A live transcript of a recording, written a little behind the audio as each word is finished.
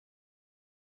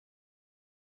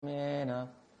Mena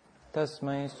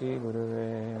Tasmai Sri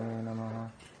Gurave Namaha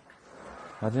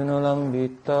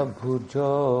Ajunulambita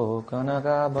Bhujo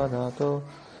Kanagabhadato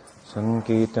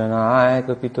Sankirtanaya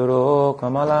Kapitaro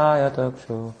Kamalaya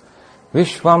Taksho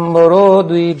Vishwambaro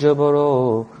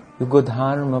Dwijabaro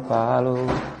Yugodharma Palo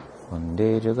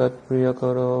Vande Jagat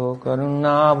Priyakaro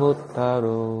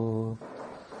Karunabhuttaro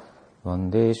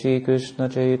Vande Shri Krishna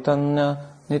Chaitanya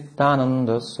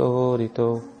Nityananda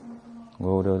Sorito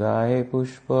Gaudadaye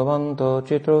Pushpavanto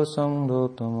Chitro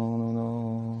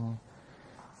Sangdotamo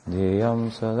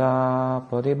Deyam Sada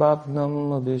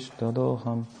Padibabnam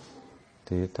Abhishtadoham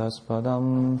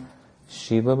Tetaspadam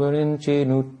Shivabarinchi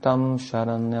Nuttam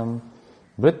Sharanyam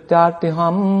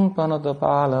Vrityartiham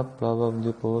Panatapala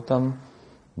Plavabdipotam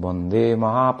Vande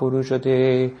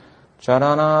Mahapurushate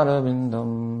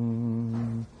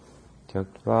Charanarvindam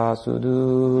Tyaktva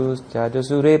Sudus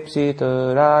Tyajasurepsita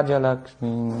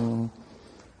Rajalakshmi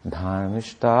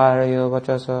Dharmishtarya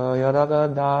Vachasa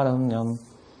Yadagadharanyam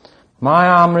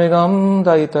Mayamrigam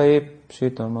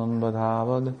Daitaipsitamam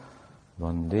Badhavad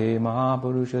Vande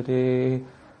Mahapurushate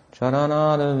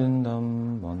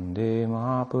Charanarvindam Vande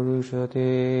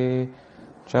Mahapurushate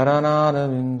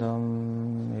Charanarvindam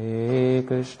He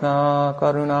Krishna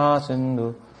Karuna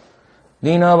Sindhu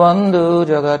Dinabandhu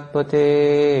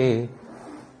Jagatpate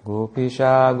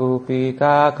Gopisha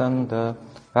Gopika Kanta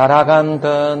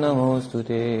Radhakanta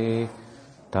Namostute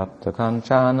Tapta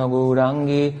Kanchana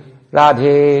Gaurangi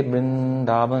Radhe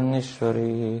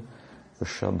Vrindavaneshwari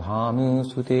Vrishabhanu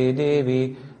Sute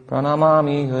Devi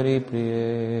Pranamami Hari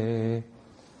Priye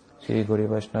Shri Gauri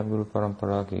Vaishnava Guru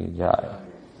Parampara Ki Jai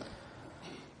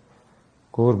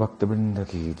Gaur Bhakta Vrinda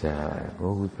Ki Jai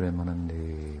Gaur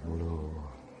Premanande Bolo.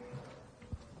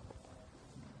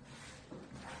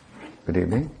 Good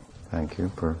evening. Thank you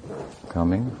for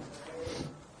coming.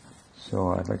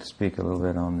 So I'd like to speak a little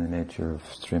bit on the nature of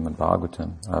Srimad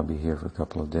Bhagavatam. I'll be here for a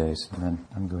couple of days, and then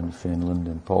I'm going to Finland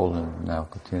and Poland and now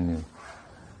continue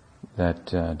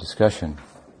that discussion.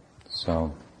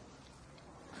 So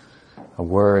a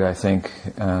word I think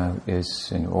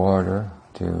is in order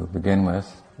to begin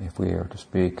with if we are to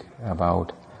speak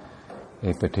about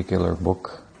a particular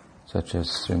book such as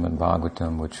Srimad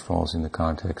Bhagavatam, which falls in the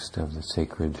context of the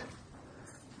sacred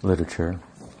literature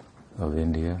of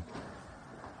India.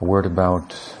 A word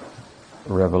about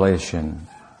revelation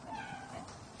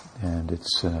and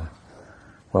its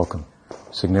welcome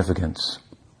significance,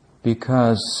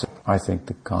 because I think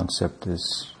the concept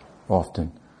is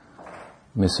often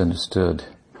misunderstood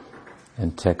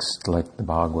and texts like the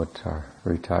Bhagavad are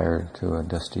retired to a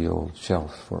dusty old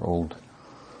shelf for old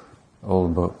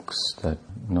books that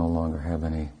no longer have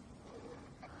any,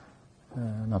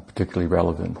 not particularly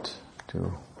relevant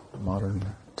to modern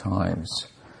times.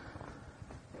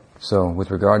 So with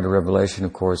regard to revelation,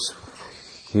 of course,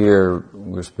 here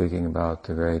we're speaking about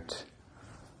the great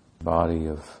body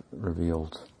of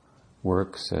revealed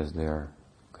works as they are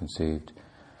conceived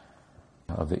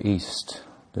of the East.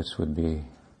 This would be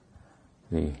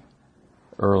the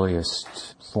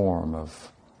earliest form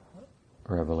of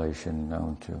revelation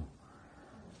known to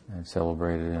and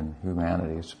celebrated in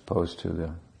humanity, as opposed to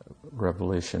the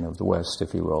revelation of the West,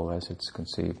 if you will, as it's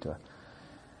conceived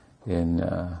in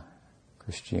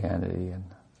Christianity and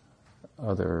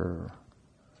other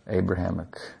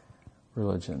Abrahamic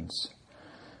religions.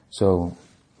 So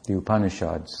the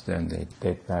Upanishads, then, they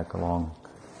date back a long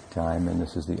time, and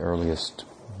this is the earliest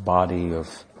body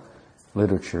of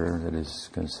literature that is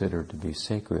considered to be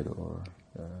sacred, or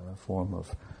a form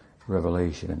of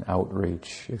revelation and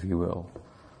outreach, if you will,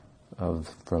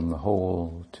 from the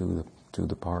whole to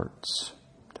the parts,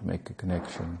 to make a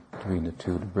connection between the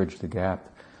two, to bridge the gap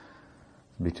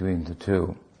between the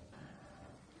two.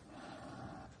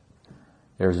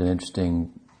 There's an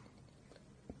interesting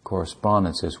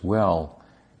correspondence as well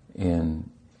in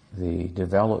the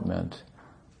development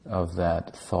of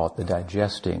that thought, the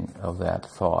digesting of that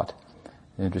thought.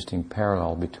 An interesting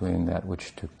parallel between that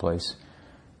which took place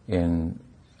in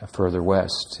further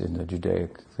west, in the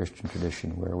Judaic Christian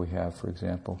tradition, where we have, for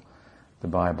example, the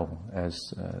Bible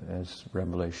as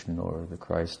revelation, or the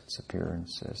Christ's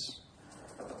appearance as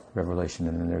revelation,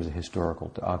 and then there's a historical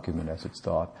document, as it's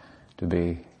thought to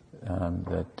be,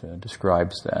 that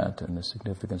describes that and the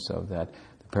significance of that.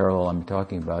 The parallel I'm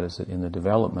talking about is that in the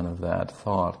development of that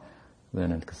thought,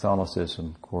 then in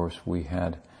Catholicism, of course, we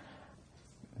had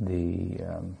the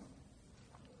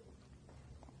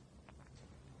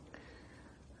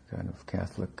kind of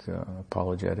Catholic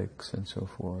apologetics and so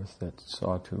forth that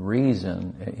sought to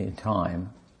reason in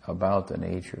time about the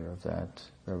nature of that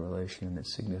revelation and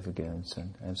its significance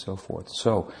and so forth.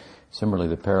 So, similarly,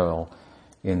 the parallel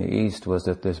in the East was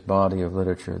that this body of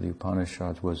literature, the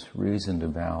Upanishads, was reasoned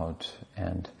about,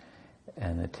 and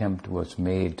an attempt was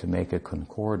made to make a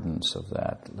concordance of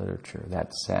that literature,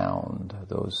 that sound,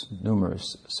 those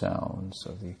numerous sounds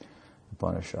of the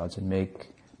Upanishads, and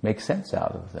make sense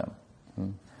out of them.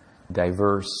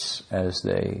 Diverse as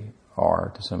they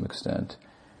are to some extent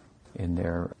in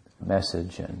their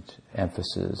message and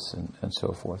emphasis and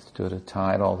so forth, to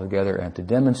tie it all together and to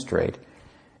demonstrate,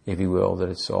 if you will, that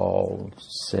it's all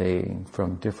saying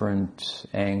from different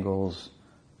angles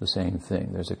the same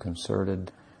thing. There's a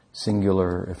concerted,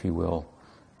 singular, if you will,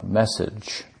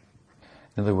 message.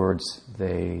 In other words,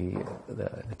 they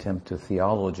attempt to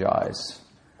theologize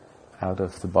out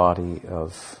of the body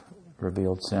of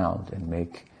revealed sound and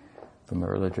make, from a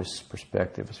religious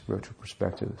perspective, a spiritual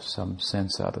perspective, some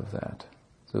sense out of that.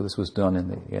 So this was done in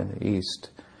the East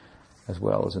as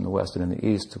well as in the West. And in the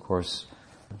East, of course,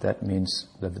 that means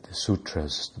the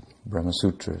sutras, Brahma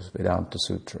Sutras, Vedanta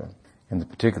Sutra. And the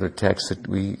particular text that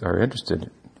we are interested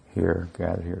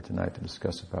gathered here tonight to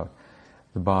discuss about,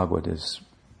 the Bhagavad, is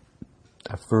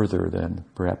further than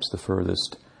perhaps the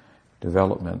furthest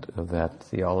development of that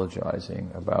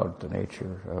theologizing about the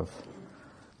nature of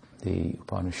the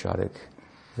Upanishadic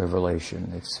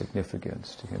revelation, its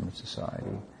significance to human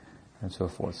society, and so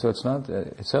forth. So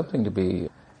it's something to be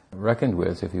reckoned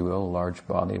with, if you will, a large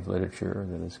body of literature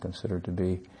that is considered to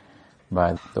be,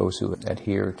 by those who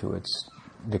adhere to its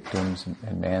dictums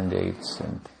and mandates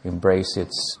and embrace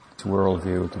its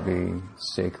worldview, to be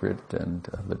sacred and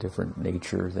of a different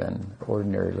nature than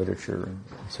ordinary literature and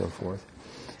so forth.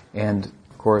 And,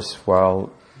 of course,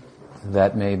 while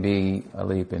that may be a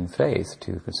leap in faith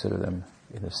to consider them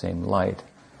in the same light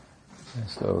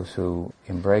as those who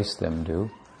embrace them do,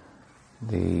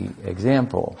 the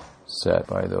example set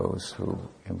by those who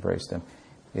embrace them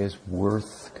is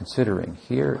worth considering.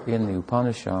 Here in the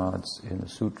Upanishads, in the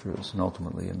Sutras, and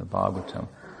ultimately in the Bhagavatam,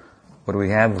 what we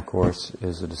have, of course,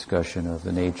 is a discussion of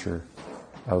the nature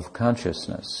of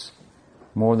consciousness,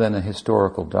 more than a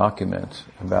historical document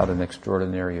about an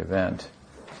extraordinary event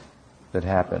that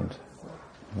happened.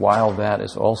 While that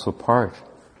is also part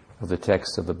of the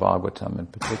text of the Bhagavatam in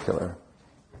particular,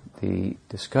 the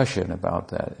discussion about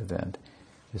that event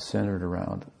is centered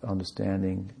around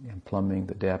understanding and plumbing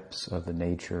the depths of the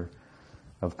nature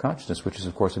of consciousness, which is,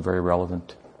 of course, a very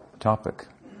relevant topic.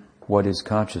 What is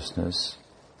consciousness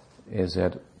is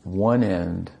at one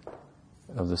end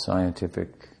of the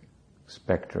scientific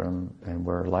spectrum, and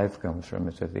where life comes from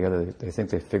is at the other. They think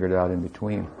they figured out in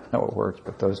between how it works,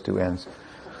 but those two ends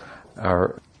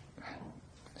are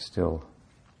still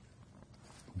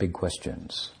big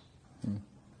questions.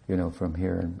 You know, from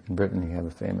here in Britain, you have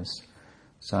a famous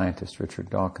scientist, Richard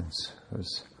Dawkins, who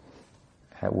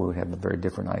would have a very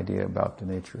different idea about the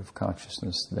nature of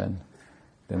consciousness than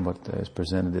what is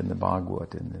presented in the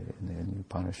Bhagavad, in the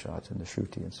Upanishads, in the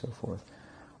Shruti, and so forth,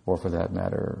 or for that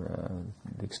matter,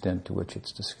 the extent to which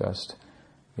it's discussed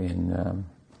in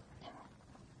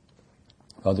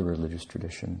other religious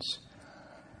traditions.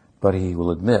 But he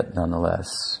will admit, nonetheless,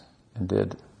 and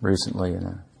did recently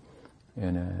in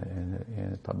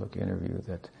a public interview,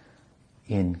 that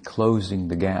in closing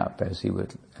the gap, as he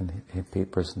would, and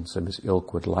persons of his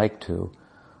ilk would like to,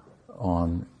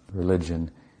 on religion,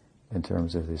 in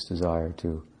terms of his desire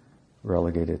to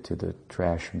relegate it to the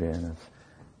trash bin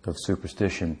of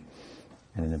superstition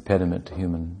and an impediment to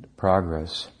human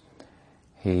progress,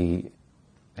 he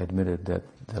admitted that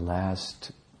the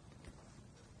last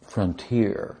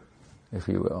frontier, if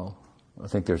you will, I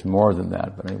think there's more than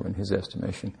that, but anyway, in his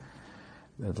estimation,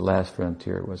 that the last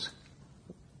frontier was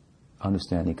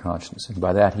understanding consciousness. And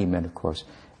by that he meant, of course,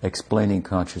 explaining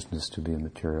consciousness to be a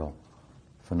material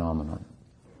phenomenon.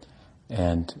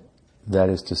 And that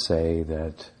is to say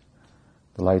that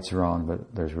the lights are on,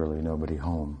 but there's really nobody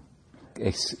home.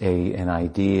 It's an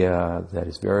idea that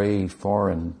is very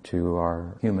foreign to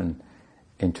our human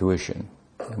intuition.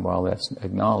 And while that's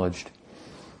acknowledged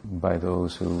by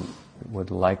those who would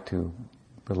like to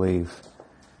believe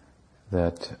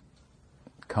that,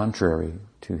 contrary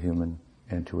to human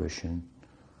intuition,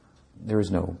 there is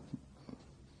no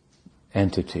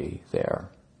entity there.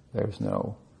 There's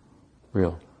no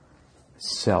real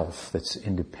self that's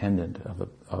independent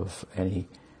of any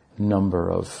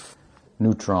number of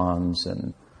neutrons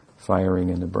and firing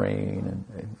in the brain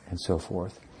and so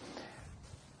forth.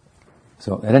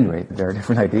 So at any rate, there are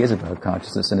different ideas about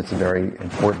consciousness, and it's a very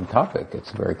important topic.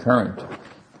 It's a very current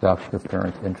topic of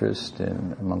current interest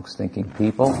amongst thinking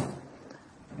people.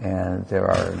 And there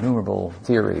are innumerable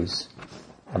theories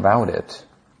about it,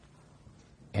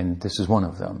 and this is one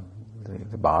of them.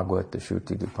 The Bhagavad, the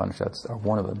Shruti, the Upanishads are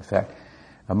one of them. In fact,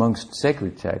 amongst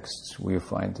sacred texts, we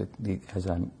find that, as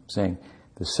I'm saying,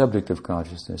 the subject of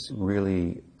consciousness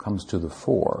really comes to the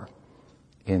fore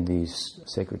in these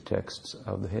sacred texts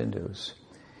of the Hindus.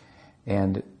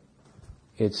 And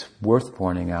it's worth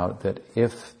pointing out that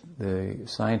if the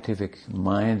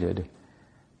scientific-minded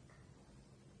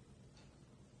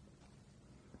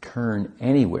turn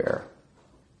anywhere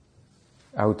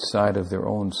outside of their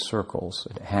own circles,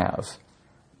 and have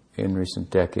in recent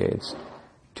decades,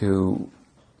 to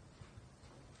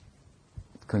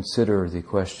consider the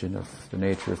question of the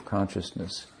nature of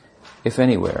consciousness, if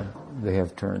anywhere, they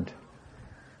have turned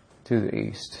to the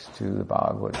East, to the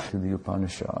Bhagavad, to the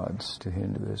Upanishads, to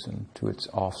Hinduism, to its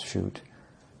offshoot,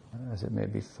 as it may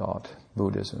be thought,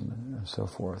 Buddhism, and so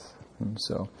forth. And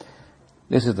so,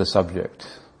 this is the subject,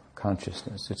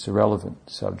 consciousness. It's a relevant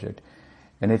subject.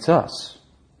 And it's us,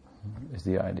 is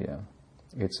the idea.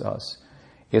 It's us.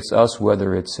 It's us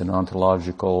whether it's an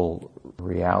ontological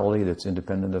reality that's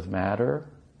independent of matter,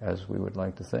 as we would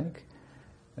like to think,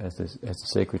 as the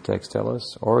sacred texts tell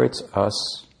us, or it's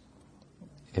us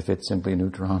if it's simply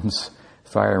neutrons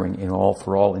firing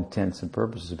for all intents and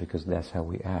purposes, because that's how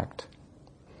we act.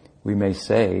 We may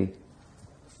say,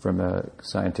 from a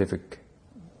scientific,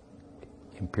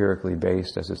 empirically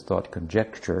based, as it's thought,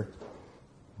 conjecture,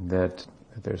 that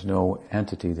there's no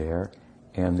entity there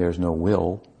and there's no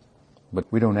will, but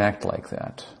we don't act like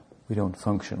that. We don't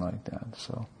function like that.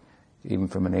 So even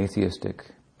from an atheistic,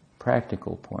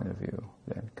 practical point of view,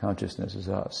 then consciousness is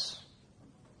us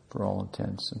for all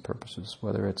intents and purposes,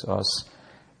 whether it's us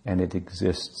and it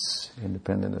exists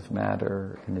independent of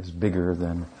matter and is bigger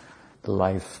than the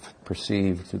life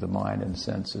perceived through the mind and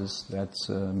senses. That's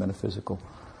a metaphysical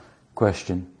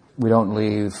question. We don't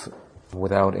leave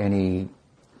without any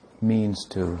means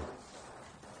to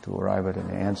arrive at an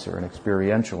answer, an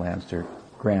experiential answer,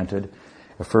 granted,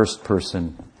 a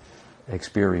first-person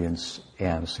experience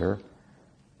answer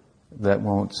that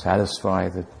won't satisfy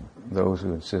those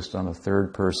who insist on a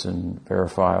third-person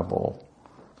verifiable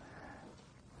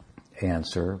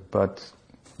answer. But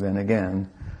then again,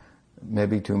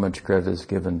 maybe too much credit is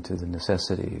given to the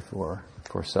necessity for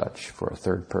a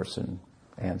third-person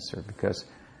answer, because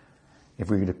if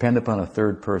we depend upon a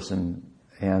third-person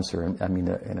answer,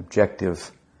 an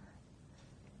objective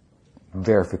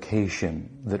verification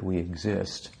that we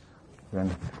exist,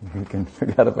 then we can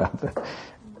forget about the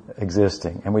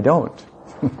existing. And we don't.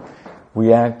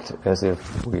 We act as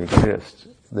if we exist.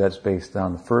 That's based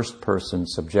on first-person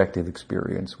subjective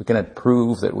experience. We cannot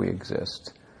prove that we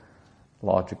exist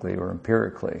logically or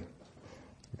empirically.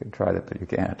 You can try that, but you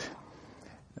can't.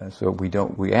 So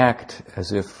we act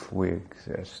as if we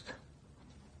exist.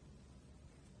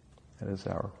 That is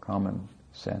our common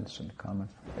sense and common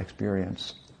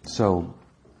experience. So,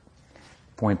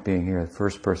 point being here,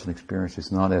 first-person experience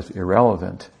is not as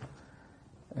irrelevant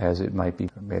as it might be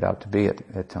made out to be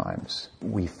at times.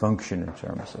 We function in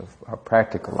terms of our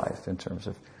practical life, in terms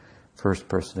of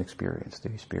first-person experience, the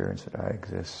experience that I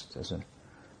exist as an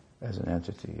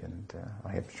entity, and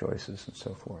I have choices and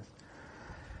so forth.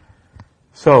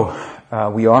 So,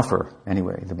 we offer,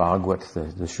 anyway, the Bhagavad,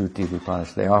 the Shruti, the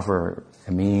Upanishad, they offer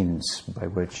a means by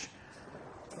which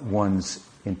one's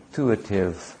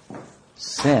intuitive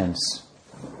sense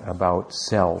about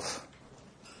self,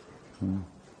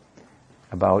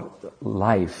 about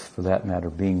life, for that matter,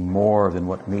 being more than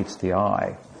what meets the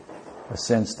eye, a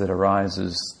sense that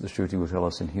arises, the Shruti will tell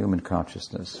us, in human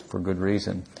consciousness, for good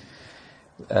reason,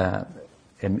 a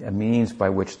means by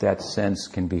which that sense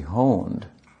can be honed,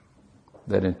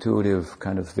 that intuitive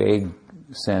kind of vague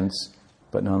sense,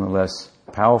 but nonetheless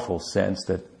powerful sense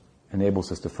that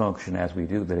enables us to function as we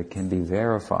do, that it can be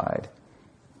verified.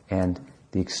 And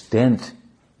the extent,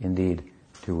 indeed,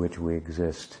 to which we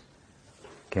exist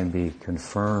can be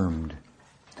confirmed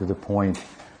to the point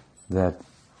that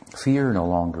fear no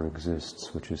longer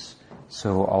exists, which is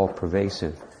so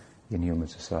all-pervasive in human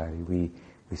society. We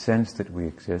sense that we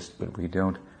exist, but we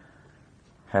don't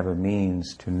have a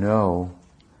means to know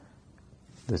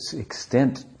the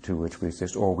extent to which we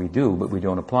exist, or we do, but we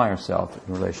don't apply ourselves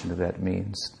in relation to that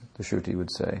means, the Shruti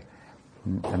would say.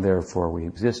 And therefore we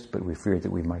exist, but we fear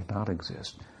that we might not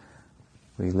exist.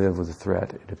 We live with the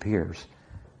threat, it appears,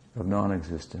 of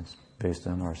non-existence based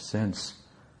on our sense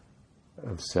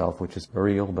of self, which is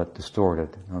real but distorted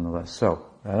nonetheless. So,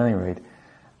 at any rate,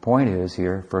 point is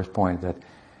here, first point, that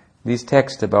these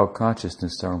texts about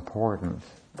consciousness are important,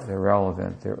 they're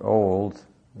relevant, they're old,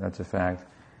 that's a fact,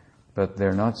 but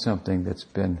they're not something that's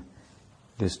been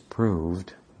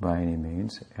disproved by any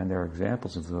means, and there are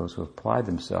examples of those who apply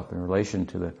themselves in relation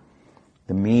to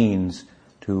the means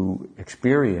to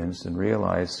experience and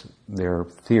realize their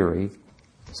theory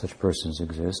Such persons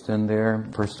exist, and they're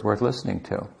persons worth listening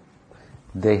to.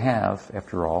 They have,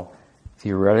 after all,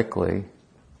 theoretically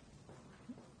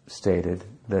stated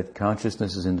that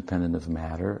consciousness is independent of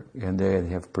matter, and they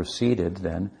have proceeded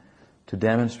then to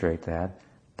demonstrate that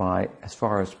by, as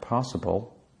far as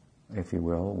possible, if you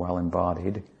will, while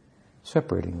embodied,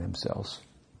 separating themselves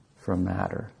from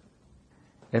matter.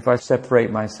 If I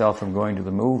separate myself from going to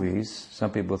the movies,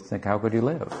 some people think, how could you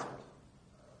live?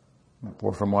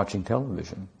 Or from watching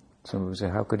television. Some people say,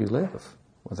 how could you live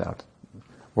without?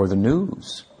 Or the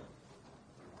news.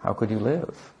 How could you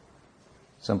live?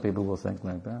 Some people will think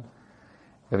like that.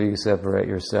 If you separate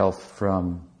yourself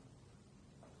from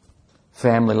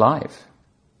family life,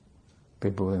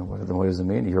 people will think, what does it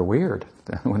mean? You're weird.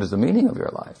 What is the meaning of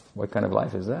your life? What kind of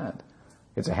life is that?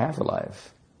 It's a half a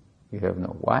life. You have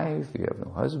no wife, you have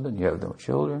no husband, you have no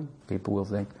children. People will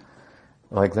think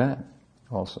like that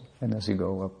also. And as you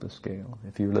go up the scale,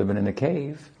 if you're living in a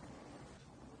cave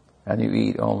and you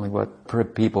eat only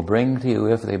what people bring to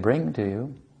you, if they bring to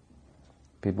you,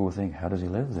 people will think, how does he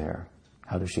live there?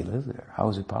 How does she live there? How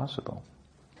is it possible?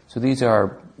 So these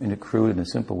are, in a crude and a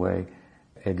simple way,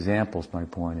 examples, my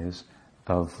point is,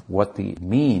 of what the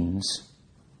means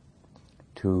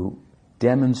to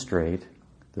demonstrate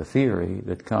the theory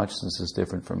that consciousness is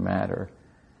different from matter,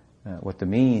 what the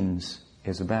means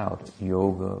is about,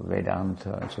 yoga,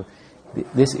 Vedanta. And so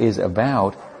this is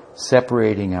about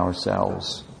separating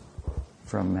ourselves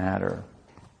from matter.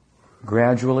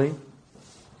 Gradually,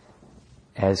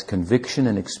 as conviction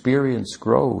and experience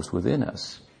grows within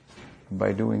us,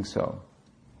 by doing so.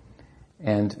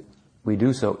 And we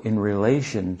do so in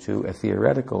relation to a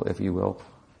theoretical, if you will,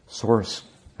 source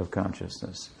of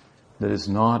consciousness that's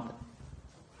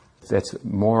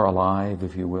more alive,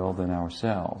 if you will, than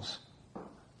ourselves.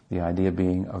 The idea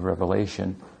being of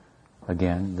revelation,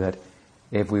 again, that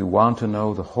if we want to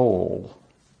know the whole,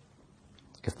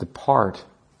 if the part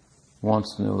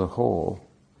wants to know the whole,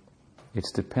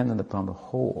 it's dependent upon the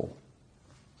whole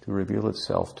to reveal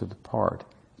itself to the part.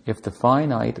 If the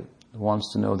finite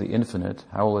wants to know the infinite,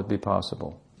 how will it be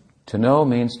possible? To know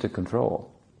means to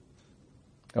control.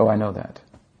 Oh, I know that.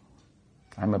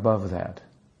 I'm above that,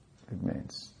 it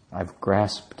means. I've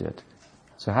grasped it.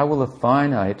 So how will the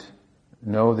finite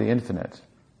know the infinite?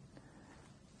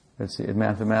 Let's see,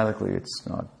 mathematically it's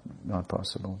not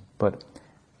possible. But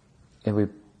if we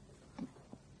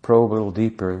probe a little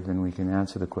deeper, then we can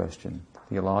answer the question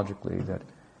theologically that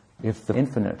if the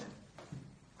infinite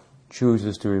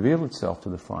chooses to reveal itself to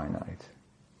the finite,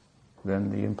 then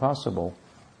the impossible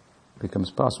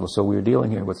becomes possible. So we're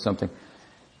dealing here with something,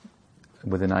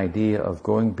 with an idea of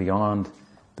going beyond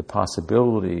the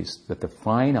possibilities that the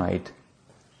finite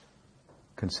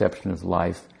conception of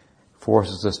life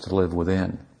forces us to live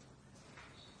within.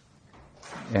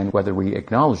 And whether we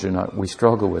acknowledge it or not, we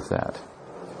struggle with that.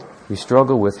 We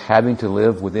struggle with having to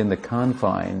live within the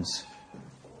confines,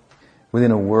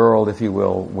 within a world, if you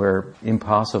will, where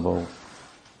impossible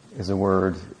is a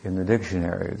word in the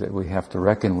dictionary that we have to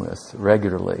reckon with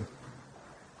regularly.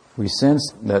 We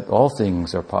sense that all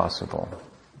things are possible,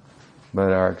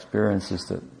 but our experience is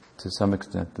that to some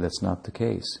extent that's not the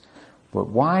case. But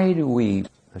why do we,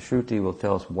 the Shruti will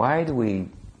tell us, why do we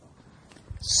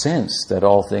sense that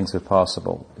all things are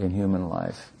possible in human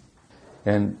life?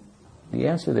 And the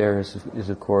answer there is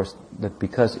of course, that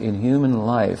because in human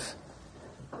life,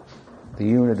 the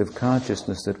unit of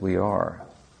consciousness that we are,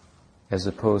 as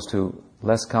opposed to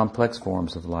less complex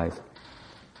forms of life,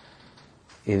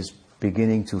 is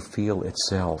beginning to feel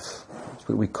itself. It's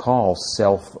what we call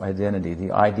self-identity.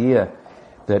 The idea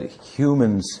that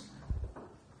humans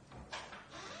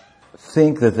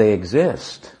think that they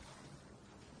exist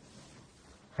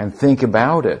and think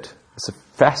about it. It's a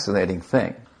fascinating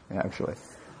thing, actually,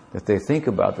 that they think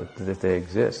about it, that they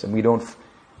exist. And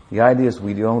the idea is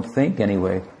we don't think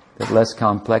anyway that less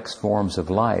complex forms of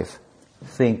life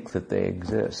think that they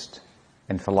exist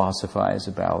and philosophize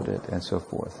about it and so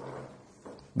forth.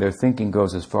 Their thinking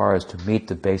goes as far as to meet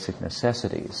the basic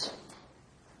necessities.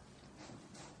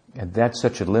 And that's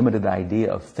such a limited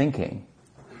idea of thinking,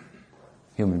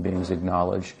 human beings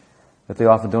acknowledge, that they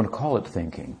often don't call it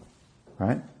thinking,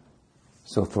 right?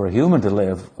 So for a human to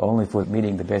live only for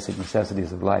meeting the basic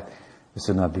necessities of life, this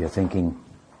would not be a thinking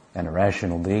and a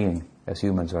rational being, as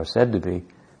humans are said to be,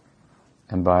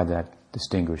 and by that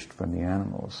distinguished from the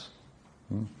animals.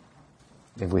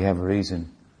 If we have a reason,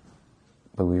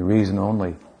 but we reason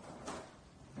only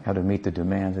how to meet the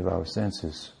demands of our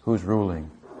senses, who's ruling?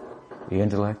 The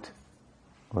intellect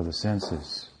or the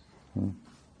senses?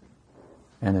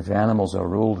 And if animals are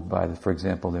ruled by, for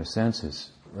example, their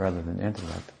senses rather than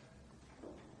intellect,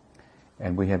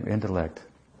 and we have intellect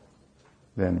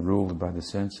then ruled by the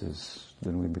senses,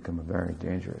 then we become a very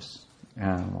dangerous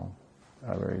animal,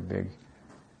 a very big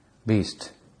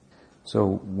beast.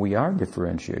 So we are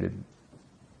differentiated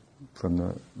from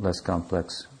the less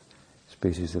complex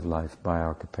species of life by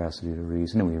our capacity to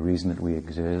reason, and we reason that we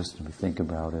exist, and we think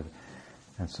about it,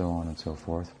 and so on and so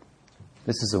forth.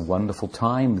 This is a wonderful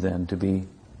time then to be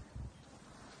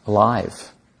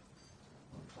alive.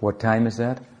 What time is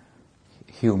that?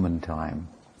 Human time.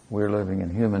 We're living in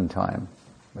human time.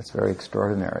 That's very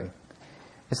extraordinary.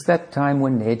 It's that time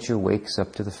when nature wakes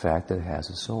up to the fact that it has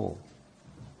a soul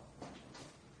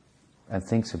and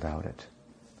thinks about it.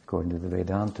 According to the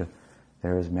Vedanta,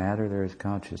 there is matter, there is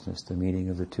consciousness. The meeting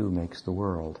of the two makes the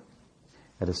world.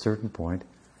 At a certain point,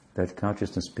 that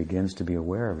consciousness begins to be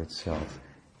aware of itself.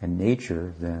 And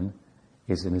nature, then,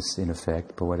 is in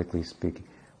effect, poetically speaking,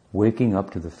 waking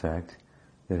up to the fact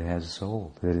that it has a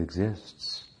soul, that it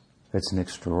exists. That's an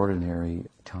extraordinary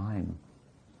time.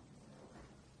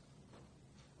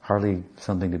 Hardly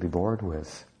something to be bored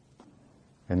with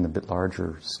in the bit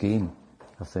larger scheme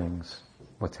of things,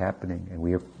 what's happening, and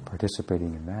we are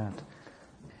participating in that.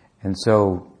 And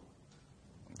so,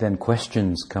 then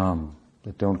questions come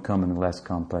that don't come in the less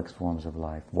complex forms of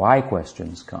life. Why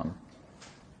questions come?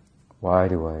 Why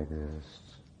do I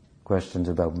exist? Questions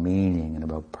about meaning and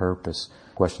about purpose,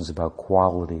 questions about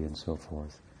quality and so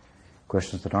forth.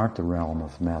 Questions that aren't the realm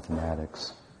of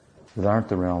mathematics, that aren't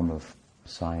the realm of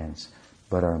science,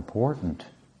 but are important,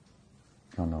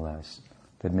 nonetheless,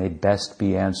 that may best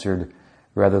be answered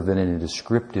rather than in a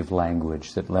descriptive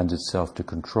language that lends itself to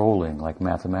controlling, like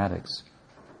mathematics,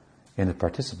 in a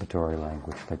participatory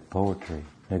language, like poetry.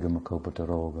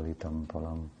 Nigamakopataro galitam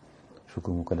palam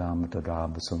sukumukadam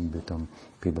tadabasam bitam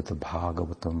pibata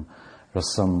bhagavatam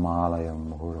rasam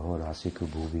malayam muhurahorasiku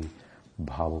bhuvi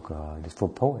bhavuka. It's for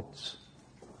poets.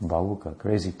 Bhavuka,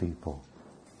 crazy people.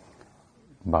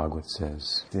 Bhagavad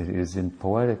says. It is in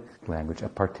poetic language, a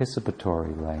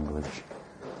participatory language.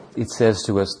 It says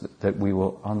to us that we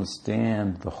will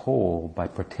understand the whole by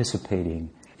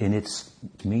participating in its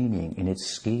meaning, in its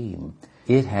scheme.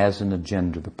 It has an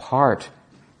agenda. The part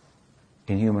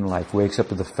in human life wakes up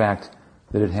to the fact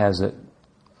that it has a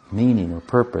meaning or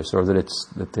purpose, or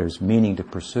that there's meaning to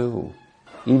pursue.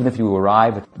 Even if you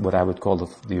arrive at what I would call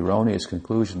the erroneous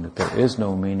conclusion that there is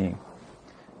no meaning,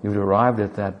 you've arrived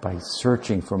at that by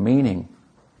searching for meaning,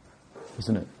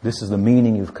 isn't it? This is the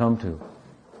meaning you've come to.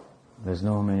 There's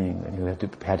no meaning, and you had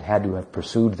to have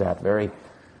pursued that very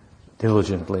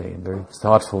diligently and very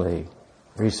thoughtfully,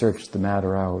 researched the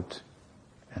matter out,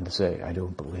 and to say, I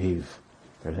don't believe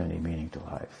there's any meaning to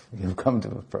life. You've come to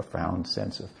a profound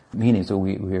sense of meaning. So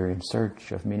we're in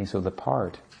search of meaning. So the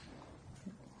part,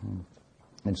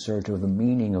 in search of the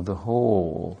meaning of the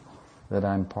whole that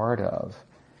I'm part of.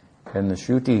 And the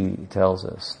Shruti tells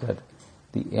us that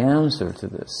the answer to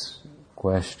this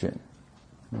question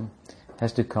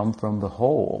has to come from the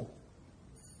whole.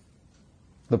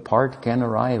 The part can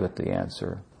arrive at the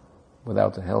answer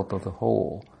without the help of the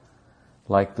whole.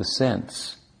 Like the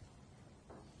sense.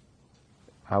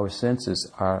 Our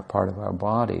senses are part of our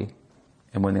body,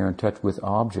 and when they're in touch with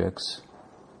objects,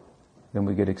 then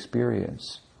we get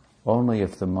experience. Only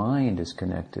if the mind is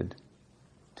connected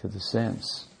to the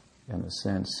sense, and the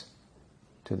sense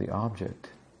to the object.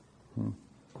 Do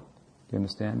you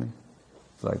understand me?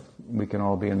 It's like we can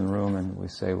all be in the room and we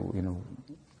say,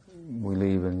 we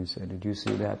leave and you say, did you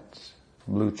see that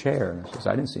blue chair? And it says,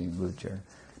 I didn't see a blue chair.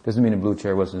 Doesn't mean a blue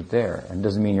chair wasn't there, and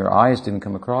doesn't mean your eyes didn't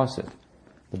come across it,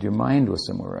 but your mind was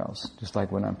somewhere else, just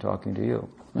like when I'm talking to you.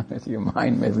 Your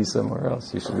mind may be somewhere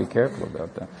else. You should be careful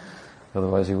about that.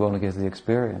 Otherwise you won't get the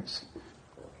experience.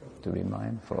 To be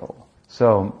mindful.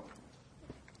 So,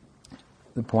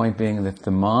 the point being that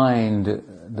the mind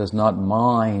does not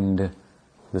mind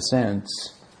the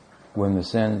sense. When the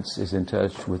sense is in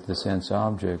touch with the sense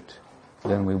object,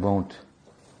 then we won't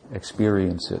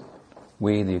experience it.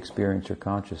 We, the experiencer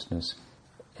consciousness,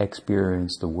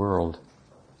 experience the world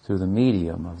through the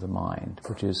medium of the mind,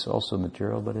 which is also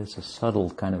material, but it's a subtle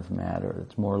kind of matter.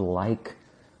 It's more like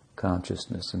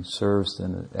consciousness and serves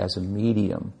then as a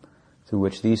medium through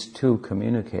which these two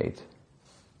communicate,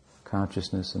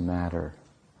 consciousness and matter,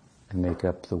 and make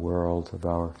up the world of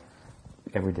our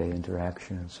everyday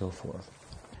interaction and so forth.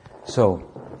 So,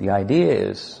 the idea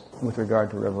is, with regard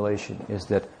to revelation, is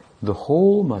that the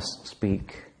whole must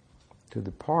speak to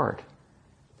the part.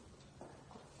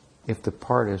 If the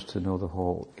part is to know the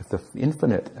whole, if the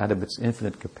infinite, out of its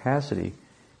infinite capacity,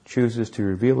 chooses to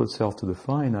reveal itself to the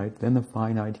finite, then the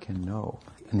finite can know.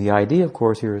 And the idea, of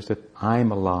course, here is that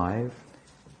I'm alive,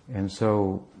 and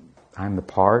so I'm the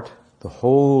part, the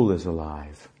whole is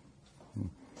alive.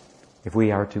 If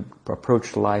we are to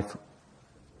approach life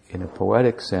in a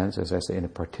poetic sense, as I say, in a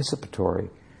participatory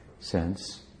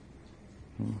sense,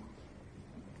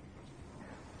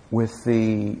 with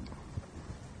the,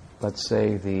 let's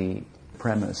say, the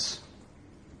premise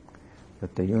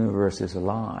that the universe is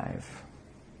alive,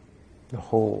 the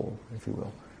whole, if you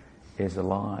will, is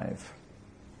alive,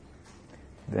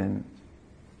 then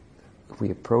if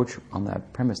we approach on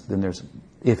that premise, then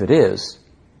if it is,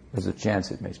 there's a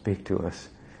chance it may speak to us.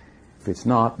 If it's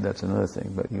not, that's another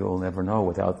thing, but you'll never know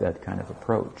without that kind of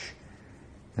approach.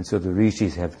 And so the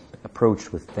rishis have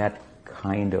approached with that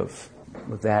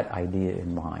idea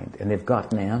in mind, and they've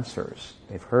gotten answers.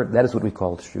 They've heard, that is what we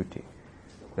call Shruti.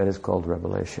 That is called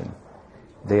revelation.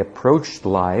 They approached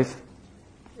life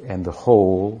and the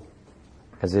whole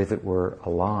as if it were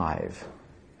alive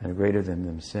and greater than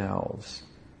themselves,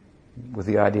 with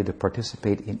the idea to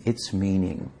participate in its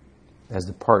meaning, as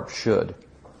the part should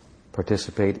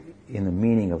participate in the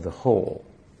meaning of the whole,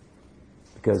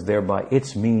 because thereby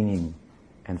its meaning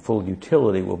and full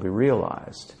utility will be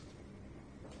realized.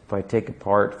 If I take a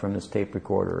part from this tape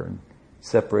recorder and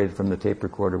separate it from the tape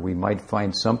recorder, we might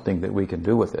find something that we can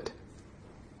do with it,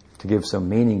 to give some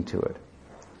meaning to it,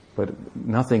 but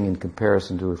nothing in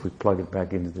comparison to if we plug it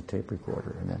back into the tape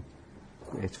recorder and then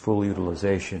its full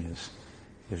utilization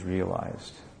is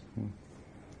realized.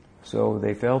 So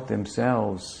they felt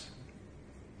themselves,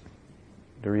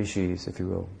 the rishis, if you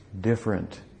will,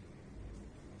 different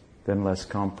than less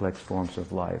complex forms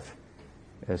of life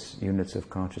as units of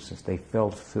consciousness. They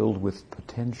felt filled with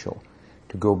potential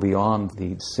to go beyond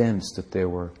the sense that there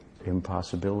were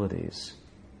impossibilities.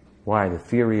 Why? The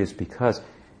theory is because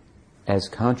as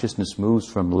consciousness moves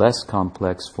from less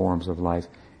complex forms of life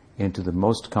into the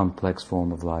most complex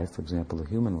form of life, for example, the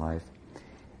human life,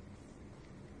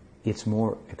 it's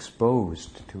more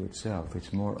exposed to itself,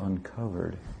 it's more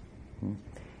uncovered.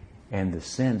 And the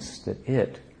sense that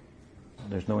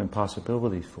there's no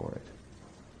impossibilities for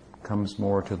it, comes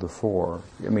more to the fore.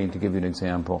 I mean, to give you an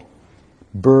example,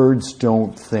 birds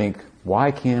don't think,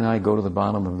 why can't I go to the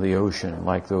bottom of the ocean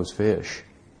like those fish?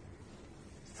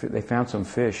 They found some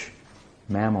fish,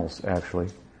 mammals actually,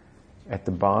 at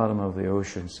the bottom of the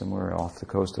ocean somewhere off the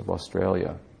coast of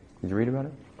Australia. Did you read about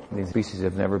it? These species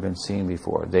have never been seen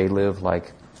before. They live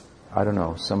like, I don't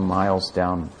know, some miles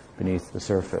down beneath the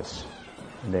surface.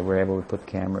 And they were able to put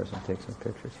cameras and take some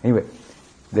pictures. Anyway,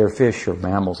 they're fish or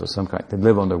mammals of some kind. They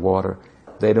live underwater.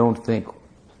 They don't think,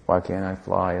 why can't I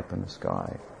fly up in the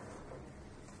sky?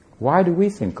 Why do we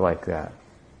think like that?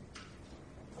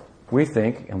 We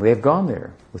think, and we have gone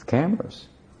there with cameras,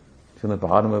 to the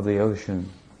bottom of the ocean,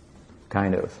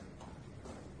 kind of,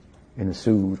 in a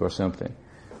suit or something.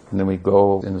 And then we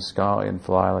go in the sky and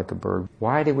fly like a bird.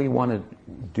 Why do we want to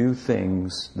do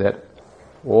things that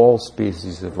all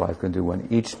species of life can do when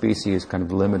each species is kind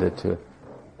of limited to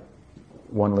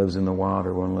one lives in the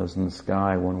water, one lives in the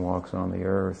sky, one walks on the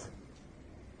earth,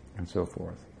 and so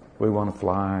forth. We want to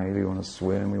fly, we want to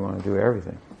swim, we want to do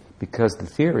everything. Because the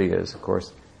theory is, of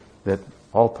course, that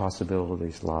all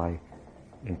possibilities lie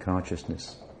in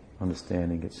consciousness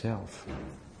understanding itself.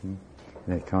 And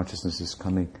that consciousness is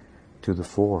coming to the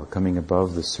fore, coming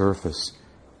above the surface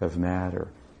of matter.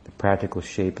 The practical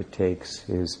shape it takes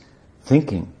is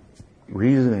thinking,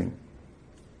 reasoning,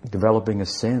 developing a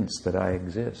sense that I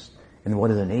exist. And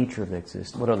what is the nature of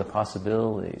existence? What are the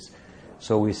possibilities?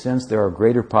 So we sense there are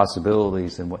greater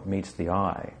possibilities than what meets the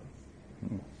eye.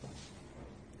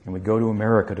 And we go to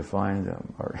America to find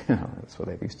them, or, that's what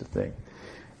they used to think.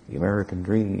 The American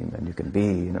dream, and you can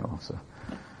be,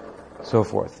 so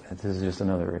forth. And this is just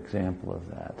another example of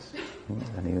that.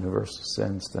 In the universal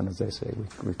sense, then, as they say,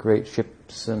 we create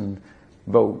ships and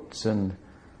boats and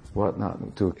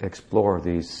whatnot to explore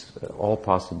these all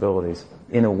possibilities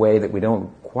in a way that we don't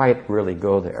quite really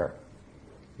go there.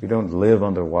 We don't live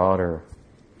underwater,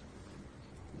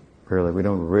 really. We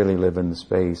don't really live in the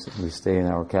space. We stay in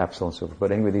our capsule and so forth.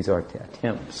 But anyway, these are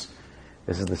attempts.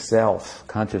 This is the self,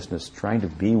 consciousness, trying to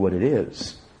be what it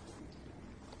is.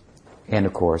 And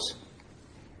of course,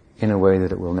 in a way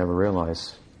that it will never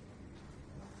realize,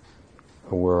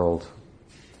 a world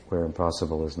where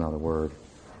impossible is not a word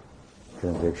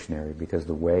in the dictionary, because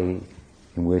the way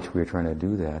in which we're trying to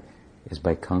do that is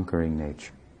by conquering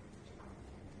nature.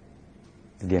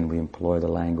 Again, we employ the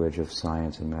language of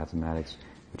science and mathematics,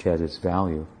 which has its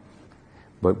value,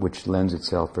 but which lends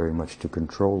itself very much to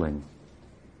controlling.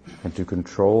 And to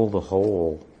control the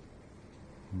whole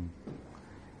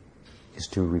is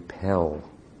to repel,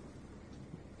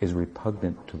 is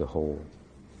repugnant to the whole,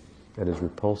 that is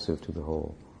repulsive to the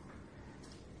whole.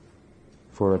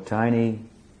 For a tiny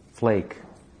flake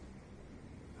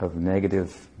of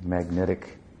negative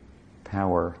magnetic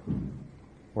power,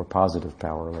 or positive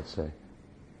power, let's say.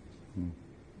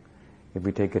 If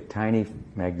we take a tiny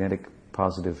magnetic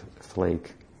positive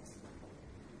flake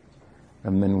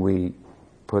and then we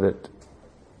put it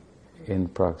in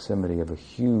proximity of a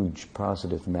huge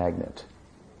positive magnet,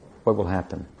 what will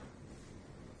happen?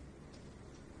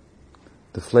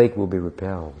 The flake will be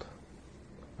repelled,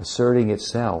 asserting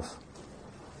itself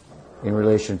in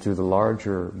relation to the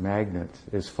larger magnet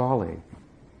is folly.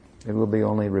 It will be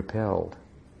only repelled.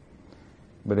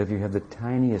 But if you have the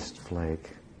tiniest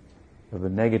flake of a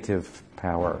negative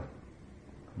power,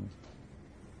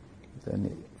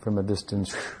 then from a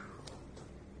distance,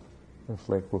 the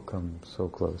flake will come so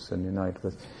close and unite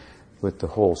with the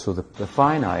whole. So the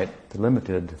finite, the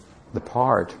limited, the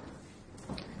part,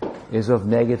 is of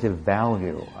negative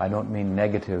value. I don't mean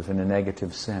negative in a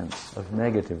negative sense, of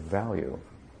negative value.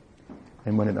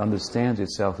 And when it understands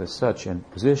itself as such and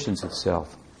positions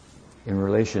itself in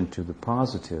relation to the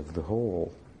positive, the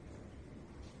whole,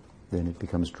 then it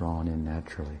becomes drawn in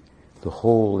naturally. The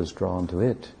whole is drawn to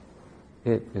it.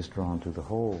 It is drawn to the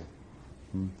whole.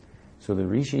 So the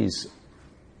rishis'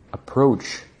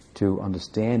 approach to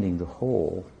understanding the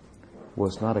whole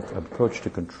was not an approach to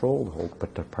control the whole,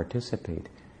 but to participate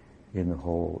in the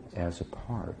whole as a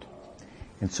part.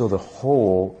 And so the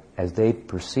whole, as they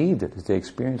perceived it, as they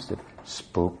experienced it,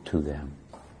 spoke to them.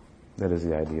 That is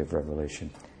the idea of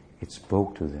revelation. It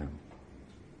spoke to them.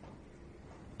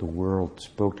 The world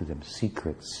spoke to them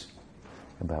secrets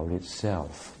about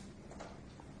itself.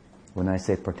 When I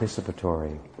say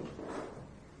participatory,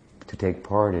 to take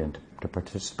part in, to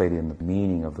participate in the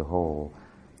meaning of the whole,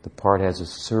 the part has a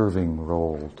serving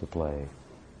role to play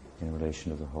in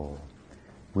relation to the whole.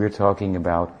 We're talking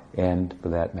about, and for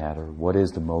that matter, what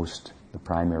is the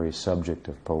primary subject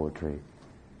of poetry,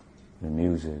 the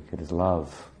music? It is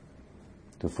love.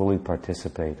 To fully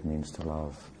participate means to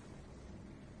love.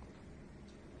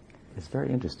 It's very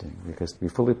interesting because we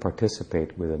fully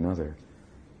participate with another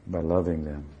by loving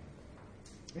them.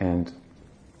 And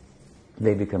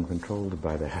they become controlled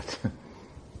by that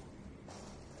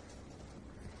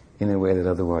in a way that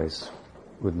otherwise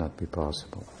would not be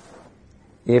possible.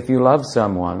 If you love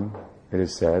someone, it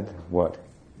is said, what?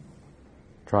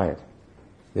 Try it.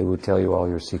 They will tell you all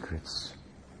your secrets.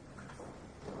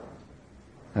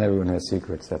 And everyone has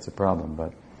secrets, that's a problem.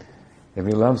 But if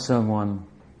you love someone,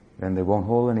 then they won't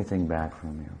hold anything back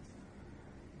from you.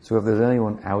 So if there's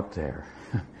anyone out there,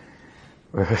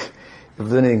 or if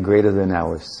there's anything greater than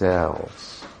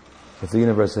ourselves, if the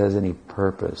universe has any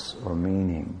purpose or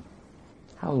meaning,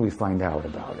 how do we find out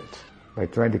about it? By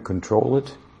trying to control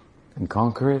it and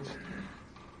conquer it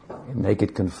and make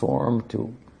it conform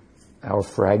to our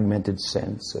fragmented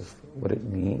sense of what it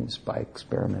means by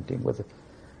experimenting with a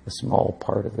small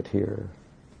part of it here,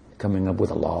 coming up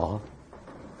with a law,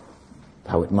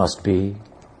 how it must be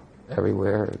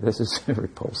everywhere. This is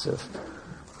repulsive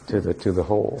to the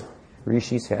whole.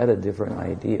 Rishis had a different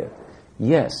idea.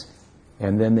 Yes,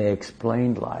 and then they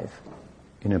explained life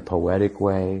in a poetic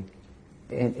way,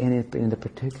 and in a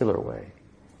particular way,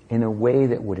 in a way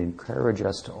that would encourage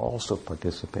us to also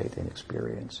participate in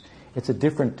experience. It's a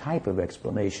different type of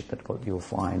explanation than what you'll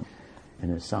find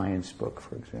in a science book,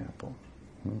 for example.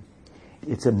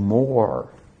 It's a more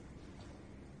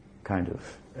kind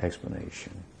of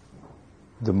explanation.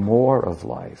 The more of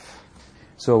life.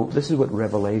 So this is what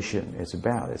revelation is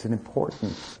about. It's an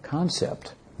important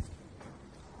concept,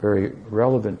 very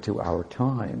relevant to our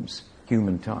times,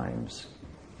 human times,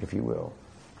 if you will.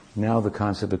 Now the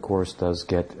concept, of course, does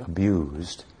get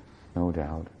abused, no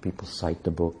doubt. People cite the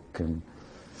book and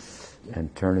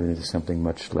turn it into something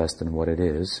much less than what it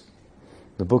is.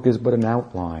 The book is but an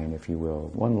outline, if you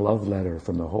will, one love letter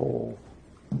from the whole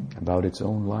about its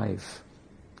own life,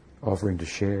 offering to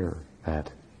share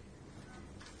that.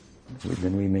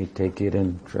 Then we may take it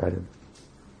and try to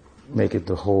make it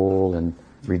the whole and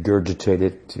regurgitate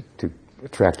it to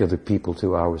attract other people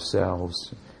to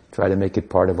ourselves, try to make it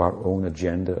part of our own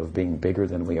agenda of being bigger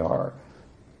than we are,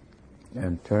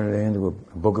 and turn it into a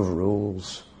book of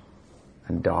rules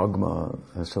and dogma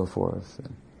and so forth.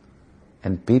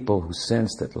 And people who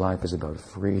sense that life is about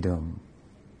freedom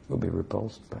will be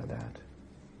repulsed by that.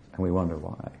 And we wonder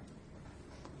why.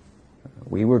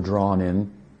 We were drawn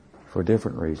in for a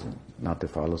different reason, not to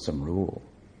follow some rule,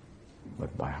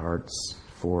 but by heart's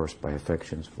force, by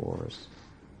affection's force.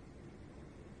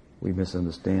 We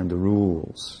misunderstand the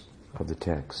rules of the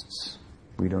texts.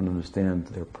 We don't understand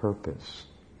their purpose.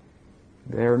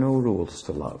 There are no rules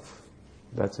to love.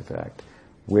 That's a fact.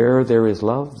 Where there is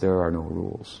love, there are no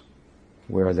rules.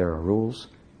 Where there are rules,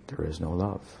 there is no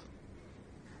love.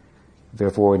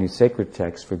 Therefore, in the sacred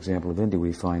texts, for example, of India,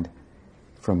 we find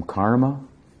from karma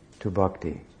to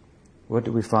bhakti. What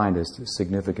do we find is the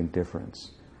significant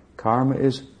difference? Karma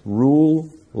is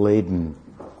rule-laden,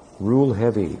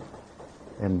 rule-heavy,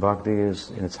 and bhakti is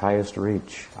in its highest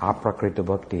reach, aprakrita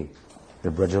bhakti, the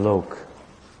Brajalok,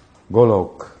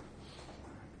 Golok,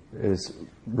 is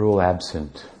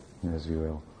rule-absent, as you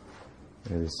will.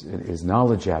 It is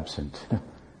knowledge absent.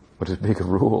 What is big a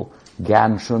rule?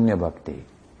 Gyan shunya bhakti.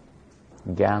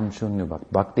 Gyan shunya bhakti.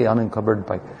 Bhakti unencumbered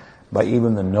by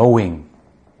even the knowing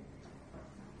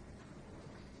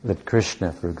that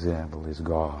Krishna, for example, is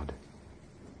God.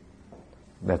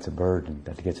 That's a burden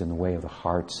that gets in the way of the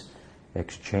heart's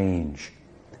exchange,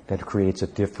 that creates a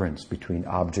difference between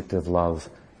objective love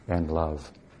and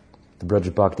love. The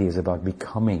Braj Bhakti is about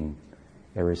becoming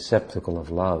a receptacle of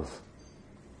love.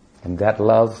 And that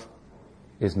love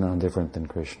is none different than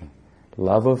Krishna.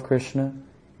 Love of Krishna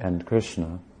and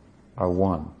Krishna are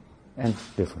one and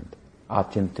different.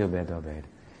 Achintya Veda Veda.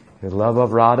 The love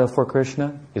of Radha for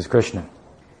Krishna is Krishna.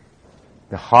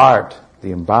 The heart,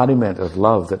 the embodiment of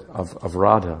love of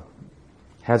Radha,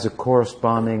 has a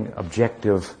corresponding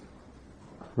objective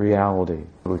reality,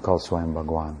 what we call Swayam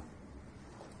Bhagwan.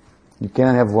 You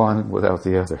can't have one without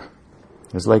the other.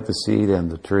 It's like the seed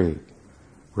and the tree.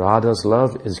 Radha's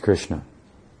love is Krishna.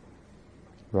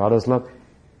 Radha's love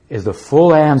is the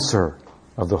full answer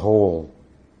of the whole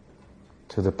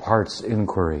to the part's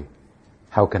inquiry.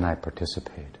 How can I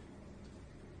participate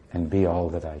and be all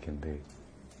that I can be?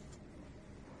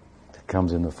 It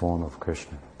comes in the form of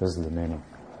Krishna. This is the meaning.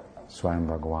 Swayam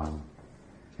Bhagwan.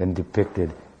 And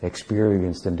depicted,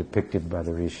 experienced and depicted by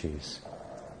the rishis.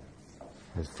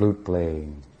 As flute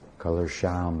playing, color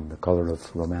sham, the color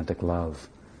of romantic love,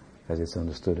 as it's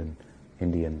understood in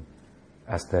Indian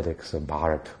aesthetics of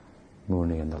Bharat,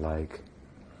 Muni and the like.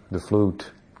 The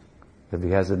flute, if he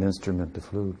has an instrument, the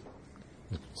flute,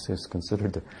 it's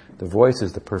considered the voice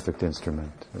is the perfect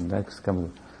instrument. And next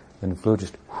comes, and the flute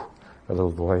just, a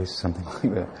little voice, something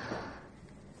like that.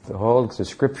 The whole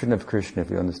description of Krishna, if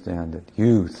you understand it,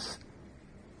 youth,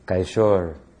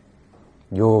 Kaishor,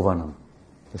 Yovanam.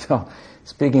 So,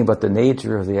 speaking about the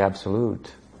nature of the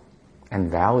Absolute and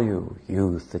value,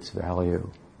 youth, its value.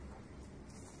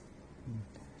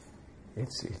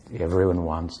 Everyone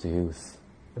wants the youth.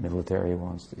 The military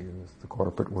wants the youth. The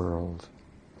corporate world,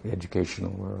 the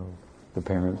educational world, the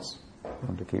parents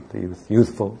want to keep the youth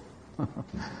youthful.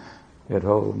 At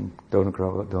home,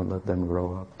 don't let them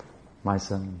grow up. My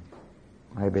son,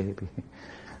 my baby.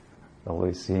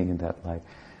 Always seeing in that light.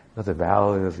 But the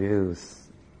value of youth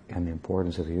and the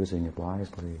importance of using it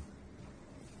wisely.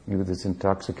 Youth is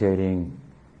intoxicating,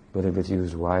 but if it's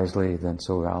used wisely, then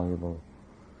so valuable.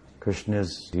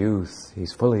 Krishna's youth,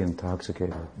 he's fully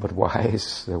intoxicated, but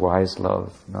wise, the wise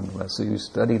love nonetheless. So you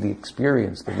study the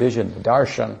experience, the vision, the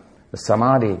darshan, the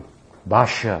samadhi,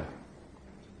 bhashya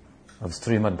of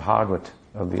Srimad Bhagavat,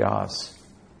 of Vyas.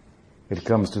 It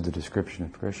comes to the description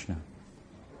of Krishna.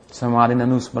 Samadhi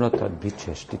nanusmaratad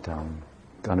vicheshtitam.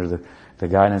 Under the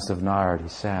guidance of Narad, he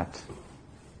sat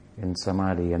in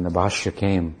samadhi, and the bhashya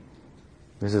came.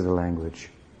 This is the language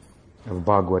of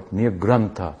Bhagavat.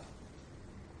 Nirgrantha.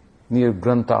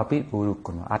 Nirgrantapi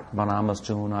urukrama. Atmanamas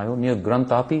chamunayo.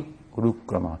 Nirgrantapi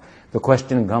urukrama. The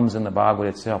question comes in the Bhagavat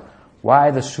itself.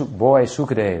 Why the boy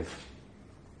Sukadev,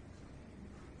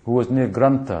 who was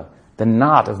Nirgrantha, the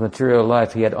knot of material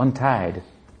life he had untied.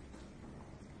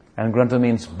 And grantha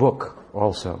means book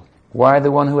also. Why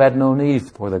the one who had no need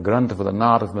for the grantha, for the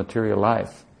knot of material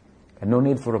life, and no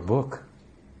need for a book?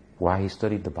 Why he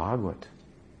studied the Bhagavat?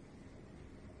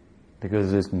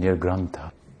 Because it is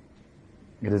nirgrantha.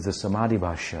 It is the samadhi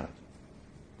bhashya.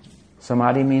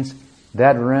 Samadhi means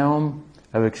that realm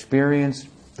of experience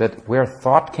that where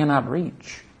thought cannot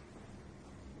reach,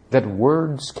 that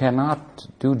words cannot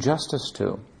do justice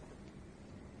to.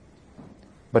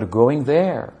 But going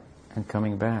there and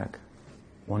coming back,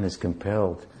 one is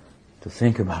compelled to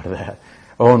think about that,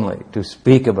 only to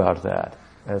speak about that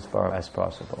as far as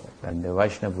possible. And the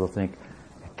Vaishnava will think,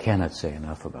 I cannot say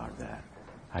enough about that.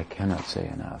 I cannot say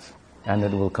enough. And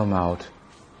it will come out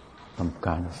some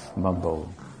kind of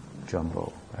mumbo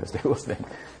jumbo, as they will think,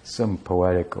 some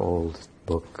poetic old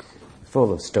book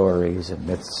full of stories and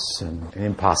myths and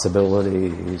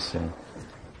impossibilities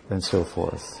and so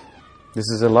forth. This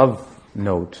is a love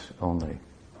note only,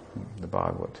 the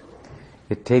Bhagavat.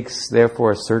 It takes,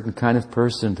 therefore, a certain kind of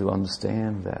person to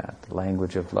understand that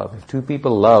language of love. If two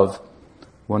people love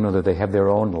one another, they have their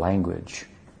own language.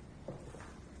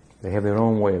 They have their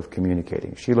own way of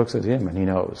communicating. She looks at him and he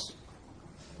knows,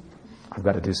 I've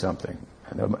got to do something.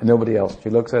 Nobody else. She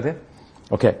looks at him.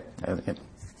 Okay,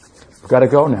 we've got to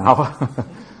go now.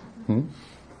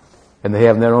 And they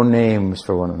have their own names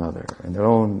for one another, and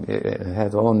it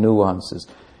has their own nuances.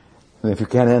 And if you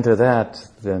can't enter that,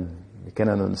 then you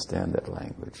cannot understand that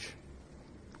language.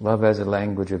 Love has a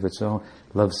language of its own.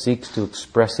 Love seeks to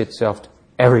express itself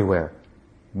everywhere,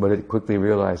 but it quickly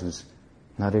realizes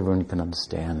not everyone can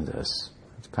understand this.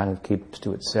 It kind of keeps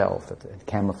to itself, it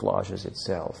camouflages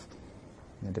itself.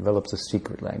 It develops a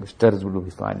secret language. That is what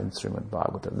we find in Srimad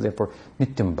Bhagavatam. Therefore,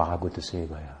 Nityam Bhagavata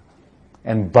Sevaya.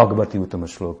 And Bhagavati Uttama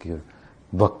Shlokir,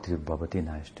 Bhaktir Bhavati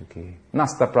Naishtuki,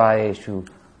 Nasta Prayeshu,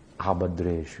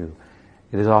 Abhadreshu.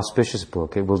 It is an auspicious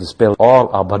book. It will dispel all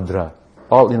abhadra,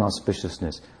 all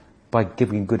inauspiciousness, by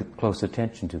giving good, close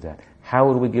attention to that. How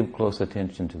would we give close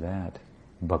attention to that?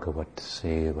 Bhagavat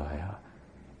Sevaya.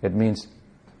 It means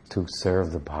to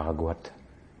serve the Bhagavat.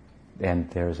 And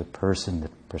there's a person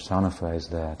that personifies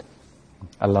that.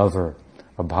 A lover,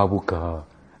 a bhavuka,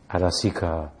 a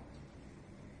rasika,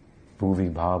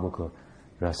 bhuvi bhavuka,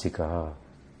 rasika,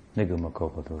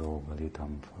 nigamakopadaro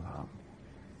galitam phalam.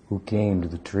 Who came to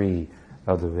the tree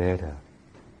of the Veda.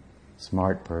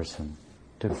 Smart person,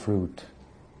 took fruit.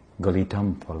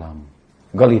 Galitam phalam.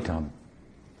 Galitam.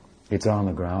 It's on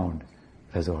the ground.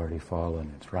 It has already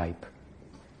fallen. It's ripe.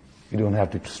 You don't have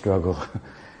to struggle.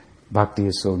 Bhakti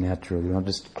is so natural. You don't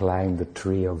just climb the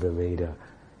tree of the Veda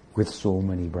with so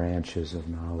many branches of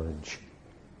knowledge.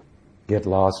 Get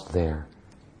lost there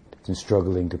in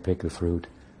struggling to pick the fruit.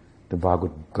 The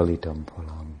Bhagavad Galitam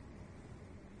Phalam.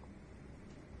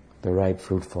 The ripe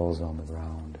fruit falls on the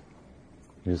ground.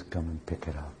 You just come and pick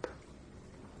it up.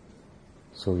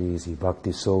 So easy.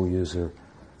 Bhakti is so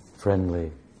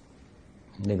user-friendly.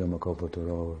 Nigama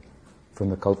Kalpataro. From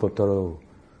the Kalpataro,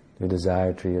 the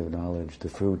desire tree of knowledge, the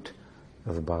fruit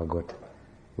of the Bhagavat,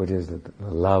 which is the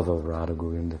love of Radha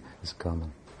Govinda, is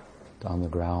coming on the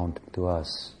ground to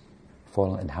us.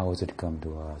 And how has it come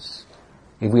to us?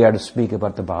 If we are to speak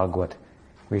about the Bhagavat,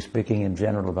 we're speaking in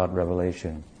general about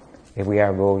revelation. If we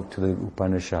are going to the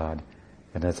Upanishad,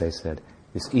 and as I said,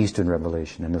 this Eastern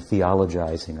revelation and the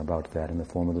theologizing about that in the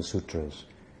form of the sutras,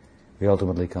 we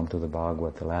ultimately come to the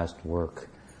Bhagavat, the last work,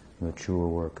 the mature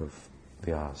work of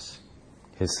Vyasa,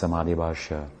 his Samadhi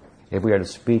Bhashya. If we are to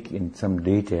speak in some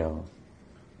detail,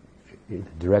 in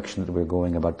the direction that we're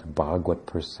going about the Bhagavat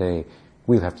per se,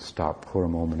 we'll have to stop for a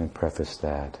moment and preface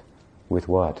that. With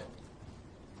what?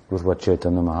 With what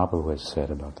Chaitanya Mahaprabhu has said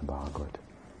about the Bhagavat.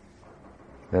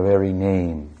 The very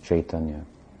name, Chaitanya,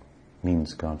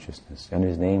 means consciousness. And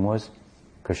his name was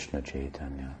Krishna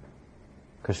Chaitanya.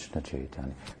 Krishna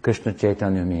Chaitanya. Krishna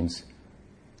Chaitanya means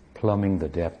plumbing the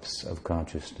depths of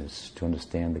consciousness to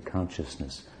understand the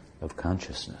consciousness of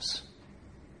consciousness.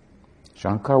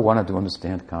 Shankar wanted to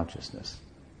understand consciousness,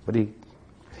 but he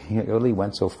only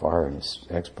went so far in his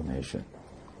explanation.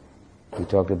 He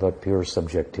talked about pure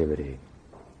subjectivity,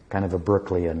 kind of a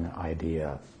Berkeleyan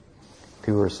idea.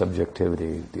 Pure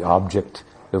subjectivity, the object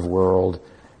of world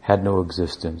had no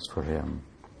existence for him.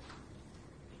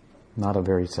 Not a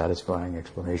very satisfying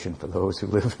explanation for those who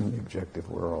live in the objective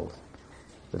world,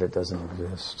 that it doesn't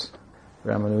exist.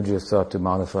 Ramanuja sought to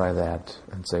modify that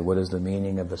and say, what is the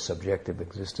meaning of a subjective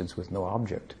existence with no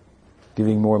object?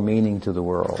 Giving more meaning to the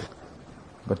world.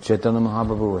 But Chaitanya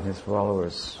Mahaprabhu and his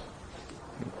followers,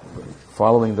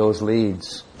 following those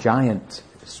leads, giant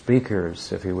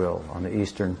speakers, if you will, on the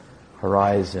Eastern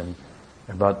horizon,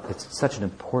 about it's such an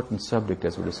important subject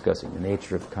as we're discussing, the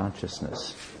nature of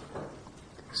consciousness,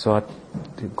 sought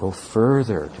to go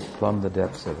further, to plumb the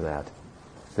depths of that.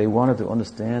 They wanted to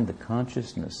understand the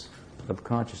consciousness of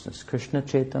consciousness. Krishna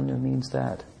Chaitanya means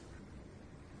that.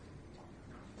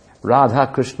 Radha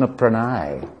Krishna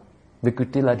Pranay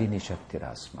Vikutiladini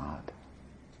Shaktirasmad.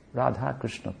 Radha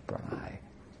Krishna Pranay.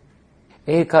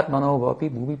 Ekat Manovapi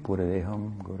Bhuvi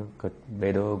Pureham Guru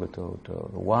Vedo Gato.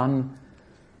 One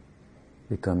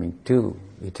becoming two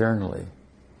eternally.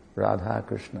 Radha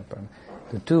Krishna Pranay.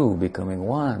 The two becoming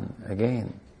one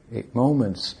again.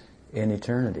 Moments in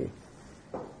eternity.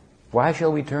 Why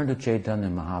shall we turn to Chaitanya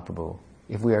Mahaprabhu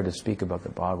if we are to speak about the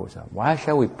Bhagavatam? Why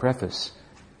shall we preface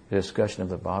the discussion of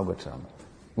the Bhagavatam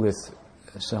with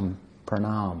some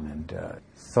pranam and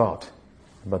thought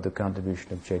about the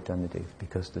contribution of Chaitanya Dev?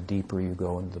 Because the deeper you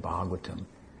go into the Bhagavatam,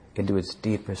 into its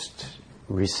deepest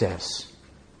recess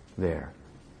there,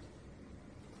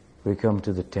 we come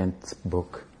to the 10th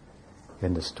book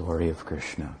in the story of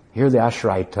Krishna. Here the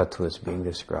Ashray Tattva is being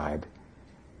described.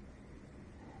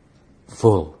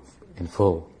 In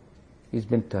full. He's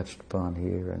been touched upon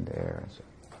here and there.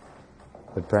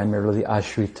 But primarily the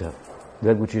Ashrita,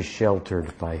 that which is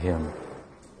sheltered by him,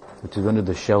 which is under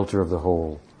the shelter of the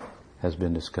whole, has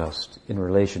been discussed in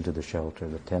relation to the shelter.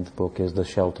 The 10th book is the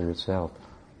shelter itself.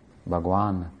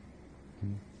 Bhagwan.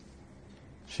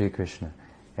 Shri Krishna,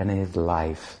 and his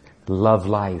life, love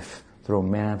life, the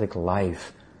romantic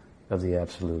life of the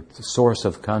Absolute, the source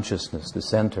of consciousness, the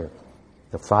center,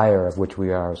 the fire of which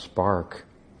we are a spark,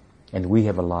 and we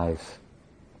have a life.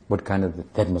 What kind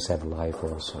of, that must have a life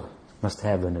also, must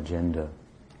have an agenda.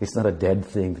 It's not a dead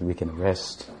thing that we can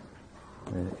rest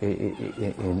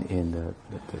in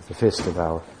the fist of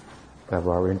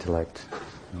our intellect.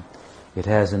 It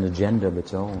has an agenda of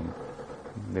its own.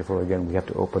 Therefore, again, we have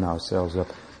to open ourselves up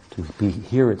to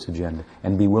hear its agenda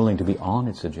and be willing to be on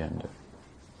its agenda,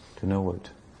 to know it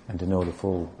and to know the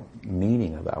full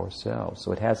meaning of ourselves.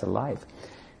 So it has a life.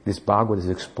 This Bhagavad is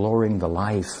exploring the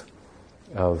life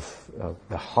of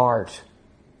the heart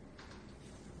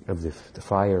of the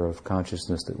fire of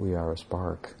consciousness that we are a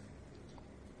spark.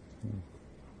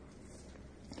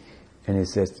 And it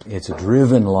says it's a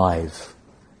driven life,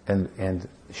 and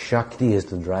Shakti is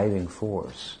the driving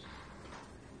force.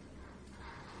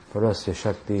 Parasya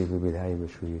Shakti Vividhaiva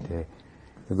Shriyate.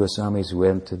 The Goswamis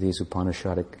went to these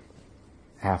Upanishadic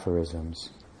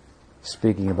aphorisms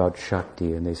speaking about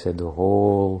Shakti, and they said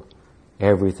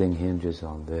everything hinges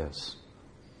on this.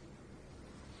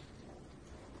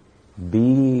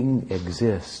 Being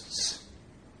exists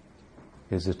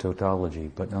is a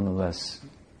tautology, but nonetheless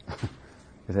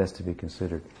it has to be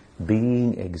considered.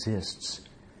 Being exists.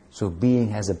 So being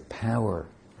has a power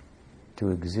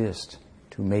to exist,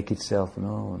 to make itself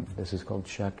known. This is called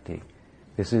Shakti.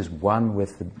 This is one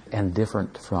with and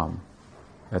different from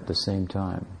at the same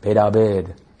time.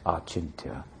 Bhedabhed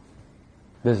achintya.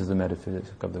 This is the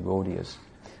metaphysics of the Gaudias.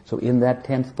 So in that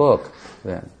 10th book,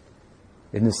 then,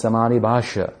 in the Samadhi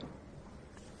Bhashya,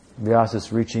 Vyasa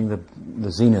is reaching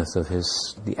the zenith of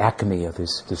the acme of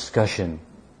his discussion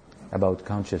about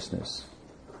consciousness.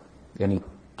 And he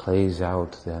plays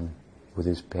out then with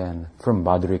his pen from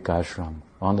Badrikashram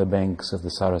on the banks of the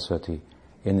Saraswati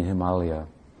in the Himalaya.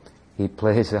 He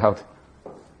plays out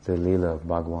the Leela of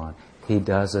Bhagwan. He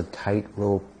does a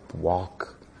tightrope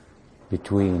walk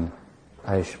between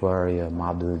Aishwarya,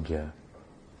 Madhurya,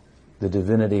 the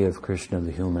divinity of Krishna,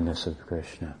 the humanness of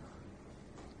Krishna.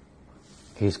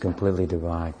 He's completely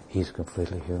divine. He's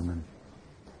completely human.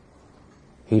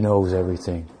 He knows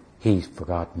everything. He's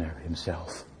forgotten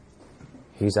himself.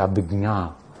 He's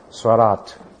Abhijna,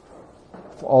 Swarat,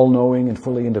 all-knowing and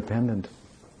fully independent.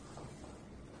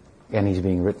 And he's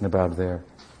being written about there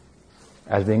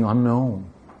as being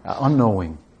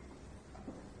unknowing.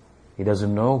 He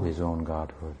doesn't know his own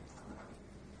Godhood.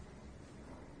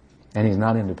 And he's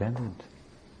not independent.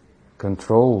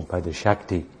 Controlled by the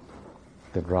Shakti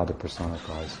that Radha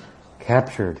personifies.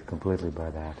 Captured completely by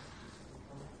that.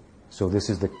 So this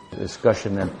is the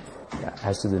discussion then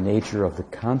as to the nature of the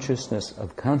consciousness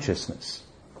of consciousness.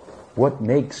 What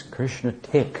makes Krishna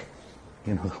tick,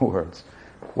 in other words?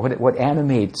 What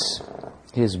animates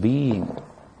his being?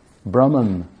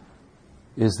 Brahman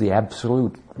is the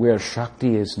absolute, where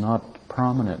Shakti is not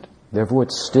prominent. Therefore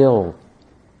it's still.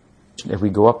 If we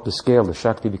go up the scale, the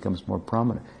Shakti becomes more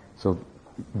prominent. So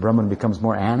Brahman becomes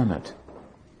more animate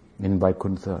in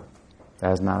Vaikuntha,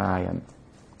 as Narayan,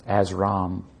 as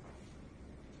Ram,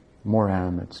 more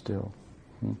animate still.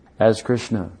 As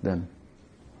Krishna, then.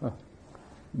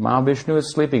 Mahavishnu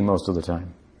is sleeping most of the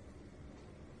time.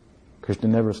 Krishna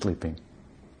never sleeping.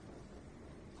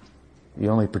 He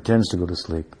only pretends to go to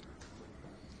sleep.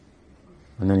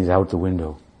 And then he's out the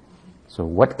window. So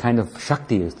what kind of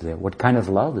Shakti is there? What kind of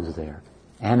love is there?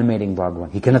 Animating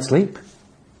Bhagavan. He cannot sleep.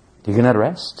 He cannot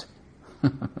rest.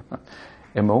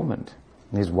 A moment.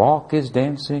 His walk is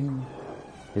dancing.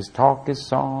 His talk is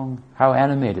song. How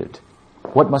animated.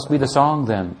 What must be the song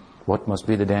then? What must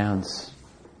be the dance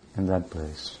in that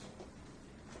place?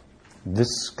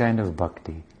 This kind of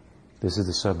bhakti, this is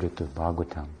the subject of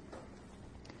Bhagavatam.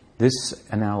 This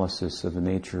analysis of the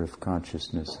nature of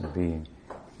consciousness and being,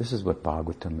 this is what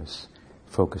Bhagavatam is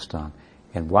focused on.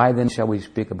 And why then shall we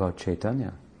speak about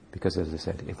Chaitanya? Because as I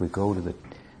said, if we go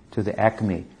to the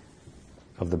acme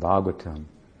of the Bhagavatam,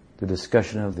 the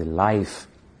discussion of the life,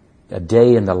 a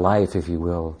day in the life, if you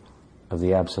will, of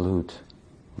the Absolute,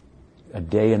 a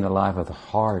day in the life of the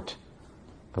heart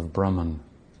of Brahman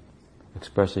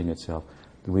expressing itself,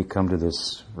 we come to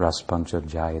this Ras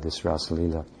Panchadhyaya, this Rasa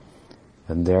Leela.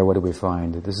 And there what do we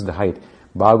find? This is the height.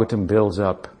 Bhagavatam builds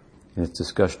up in its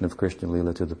discussion of Krishna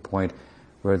Leela to the point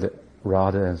where the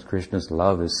Radha and Krishna's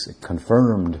love is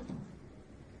confirmed.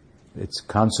 It's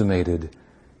consummated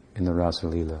in the Rasa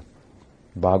Leela.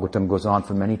 Bhagavatam goes on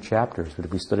for many chapters, but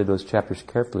if we study those chapters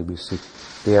carefully, we see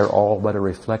they are all but a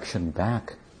reflection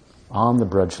back on the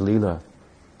Braj Leela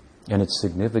and its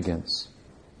significance,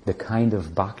 the kind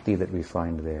of bhakti that we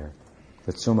find there,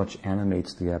 that so much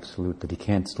animates the Absolute that he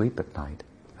can't sleep at night.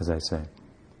 as I say.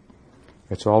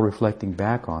 It's all reflecting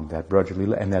back on that Braja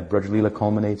Lila, and that Braja Lila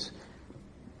culminates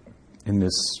in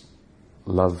this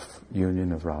love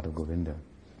union of Radha Govinda.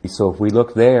 So if we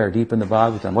look there, deep in the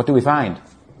Bhagavatam, what do we find?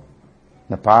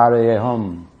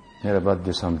 Naparayaham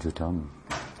nirabadya samjutam.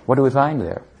 What do we find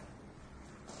there?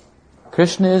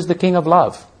 Krishna is the king of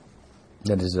love.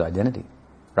 That is his identity.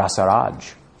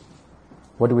 Rasaraj.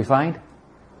 What do we find?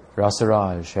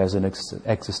 Rasaraj has an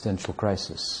existential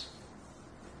crisis.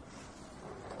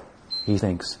 He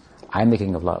thinks, I'm the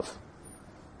king of love.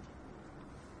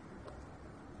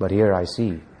 But here I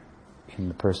see, in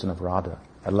the person of Radha,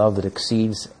 a love that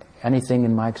exceeds anything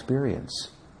in my experience.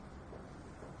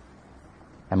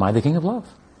 Am I the king of love?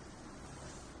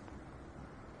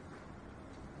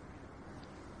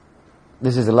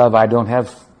 This is a love I don't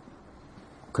have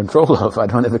control of, I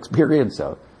don't have experience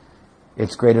of.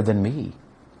 It's greater than me.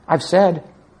 I've said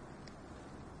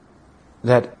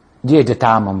that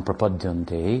Jetatamam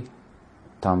prapadyante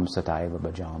tam sataiva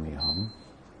bhajamiham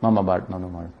mama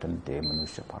bhartmanamartante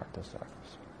manusya partha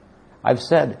sarvas. I've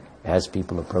said, as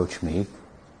people approach me,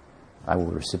 I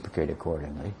will reciprocate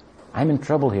accordingly. I'm in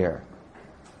trouble here.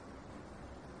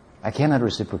 I cannot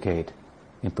reciprocate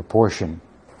in proportion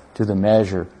to the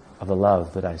measure of the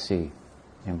love that I see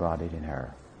embodied in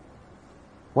her.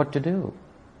 What to do?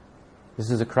 This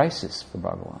is a crisis for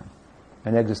Bhagavan,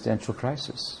 an existential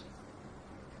crisis.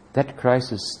 That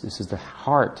crisis, this is the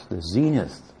heart, the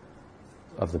zenith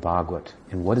of the Bhagavad.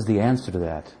 And what is the answer to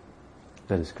that?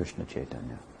 That is Krishna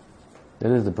Chaitanya.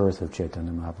 That is the birth of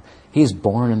Chaitanya Mahaprabhu. He is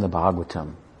born in the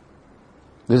Bhagavatam.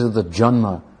 This is the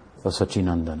Janma of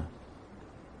Sachinandana.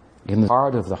 In the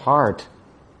heart of the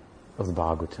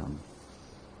Bhagavatam.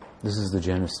 This is the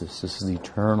genesis. This is the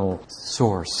eternal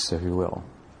source, if you will.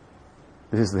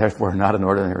 This is therefore not an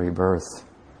ordinary birth.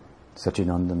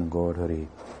 Sachinandana Gaurhari.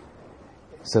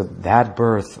 So that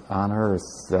birth on earth,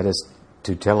 that is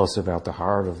to tell us about the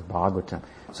heart of Bhagavatam.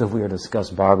 So if we are to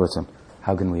discuss Bhagavatam,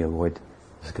 how can we avoid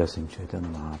discussing Chaitanya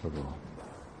Mahaprabhu?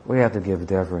 We have to give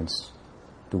deference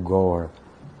to Gaur,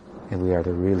 and we are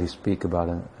to really speak about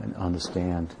it and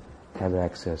understand, have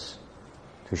access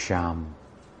to Shyam,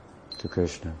 to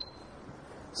Krishna.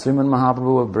 Srimad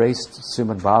Mahaprabhu embraced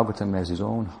Srimad Bhagavatam as his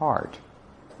own heart.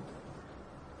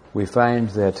 We find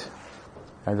that,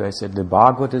 as I said, the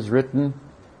Bhagavad is written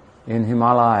in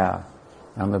Himalaya,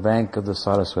 on the bank of the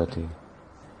Saraswati.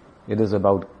 It is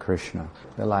about Krishna,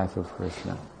 the life of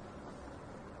Krishna.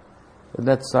 But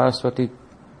that Saraswati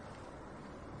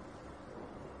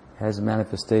has a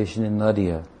manifestation in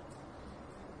Nadia,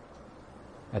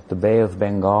 at the Bay of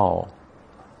Bengal,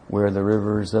 where the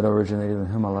rivers that originated in the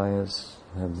Himalayas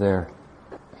have their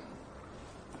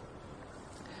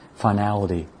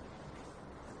finality.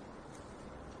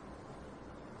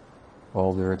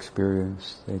 All their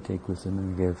experience they take with them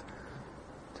and give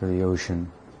to the ocean.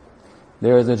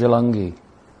 There the Jalangi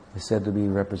is said to be a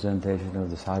representation of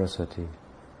the Saraswati.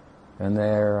 And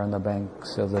there on the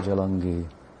banks of the Jalangi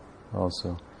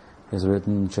also is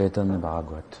written Chaitanya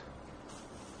Bhagavat,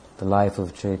 the life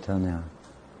of Chaitanya.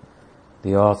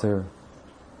 The author,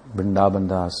 Vrindavan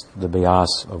Das, the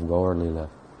Vyas of Gaur Lila.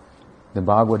 The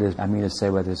Bhagavad is, I mean to say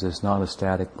what this is not a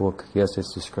static book. Yes,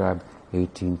 it's described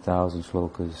 18,000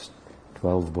 slokas,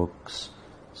 12 books,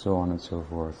 so on and so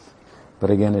forth. But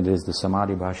again, it is the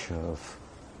Samadhi Bhashya of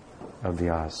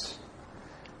Vyas.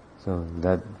 So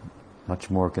that much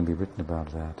more can be written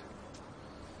about that.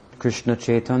 Krishna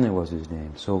Chaitanya was his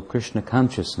name. So Krishna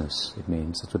consciousness, it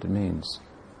means. That's what it means.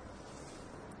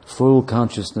 Full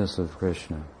consciousness of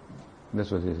Krishna. This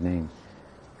was his name.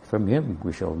 From him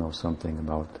we shall know something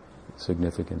about the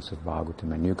significance of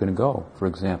Bhagavatam. And you can go, for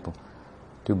example,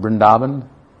 to Vrindavan.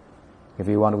 If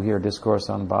you want to hear a discourse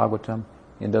on Bhagavatam,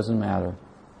 it doesn't matter.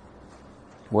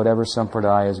 Whatever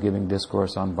Sampradaya is giving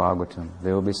discourse on Bhagavatam,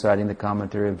 they will be citing the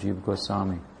commentary of Jiva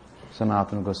Goswami,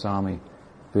 Sanatana Goswami,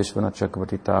 Vishwanath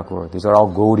Chakravarti Thakur. These are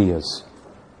all Gaudiyas,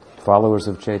 followers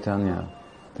of Chaitanya.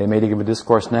 They may give a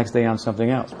discourse next day on something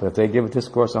else, but if they give a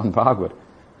discourse on Bhagavad,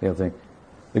 they'll think,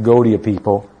 the Gaudiya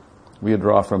people, we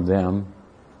draw from them,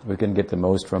 we can get the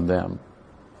most from them.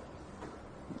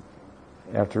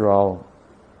 After all,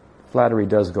 flattery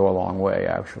does go a long way,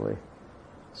 actually.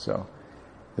 So,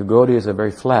 the Gaudiyas are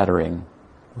very flattering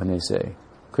when they say,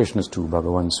 Krishna's tu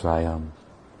Bhagavan Swayam.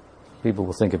 People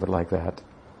will think of it like that.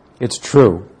 It's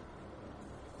true,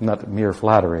 not mere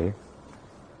flattery,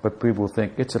 but people will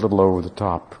think it's a little over the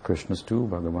top. Krishna's tu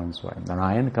Bhagavan Swayam.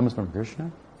 Narayan comes from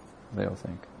Krishna? They'll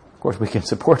think. Of course, we can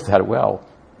support that well.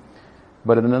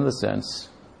 But in another sense,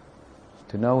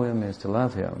 to know him is to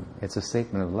love him. It's a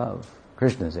statement of love.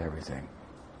 Krishna is everything.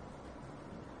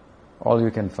 All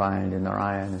you can find in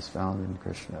Narayan is found in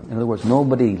Krishna. In other words,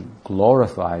 nobody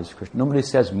glorifies Krishna. Nobody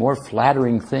says more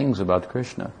flattering things about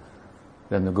Krishna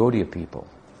than the Gaudiya people.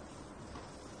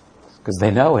 Because they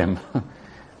know him.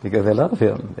 Because they love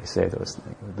him, they say those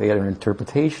things. They have an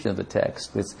interpretation of the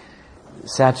text that's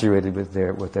saturated with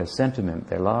their sentiment,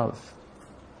 their love.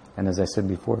 And as I said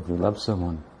before, if you love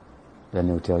someone, then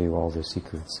they'll tell you all their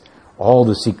secrets. All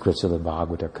the secrets of the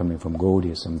Bhagavad are coming from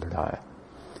Gaudiya Sampradaya.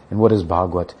 And what is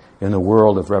Bhagavad in the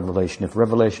world of revelation? If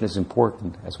revelation is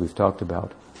important, as we've talked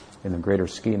about in the greater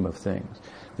scheme of things,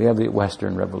 we have the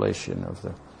Western revelation of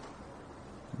the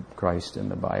Christ in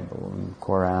the Bible and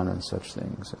Quran and such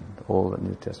things, and Old and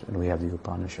New Testament. And we have the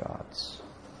Upanishads,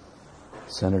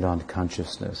 centered on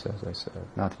consciousness, as I said,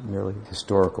 not merely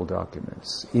historical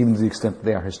documents. Even to the extent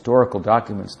they are historical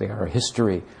documents, they are a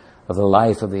history of the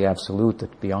life of the Absolute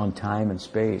that's beyond time and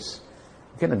space.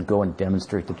 You cannot go and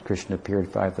demonstrate that Krishna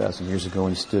appeared 5,000 years ago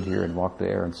and stood here and walked the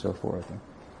air and so forth. And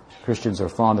Christians are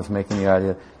fond of making the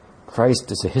idea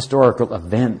Christ is a historical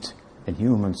event in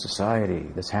human society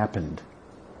that's happened.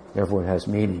 Therefore it has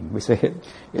meaning. We say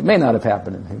it may not have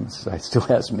happened in human society, it still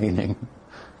has meaning.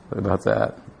 What about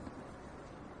that?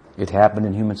 It happened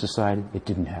in human society, it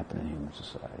didn't happen in human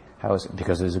society. How is it?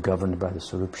 Because it is governed by the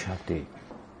Swarup Shakti,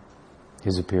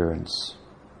 his appearance.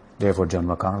 Therefore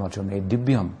janma karma chame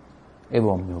divyam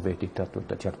evam yoveti tattva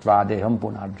chatvadeham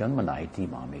punar janmanaiti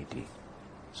mameti.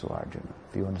 So Arjuna,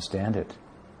 if you understand it,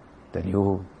 then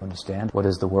you understand what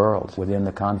is the world within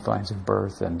the confines of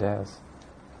birth and death.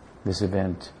 This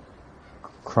event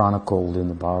chronicled in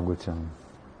the Bhagavatam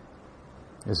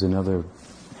is another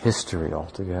history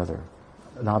altogether,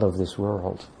 not of this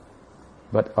world,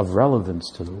 but of relevance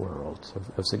to the world,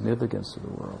 of significance to the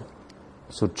world.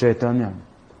 So Chaitanya,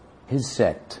 his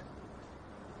sect,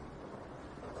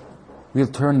 we'll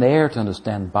turn there to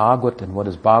understand Bhagavat and what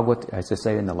is Bhagavat, as I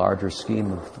say, in the larger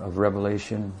scheme of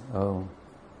revelation. Oh,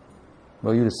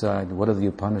 well, you decide, what are the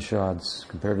Upanishads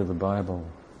compared to the Bible?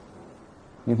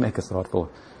 You make a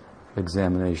thoughtful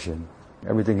examination.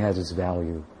 Everything has its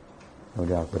value, no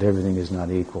doubt, but everything is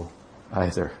not equal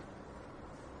either.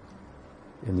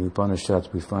 In the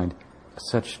Upanishads we find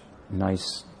such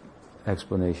nice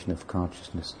explanation of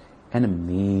consciousness and a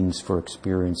means for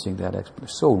experiencing that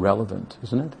explanation. So relevant,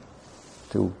 isn't it,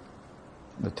 to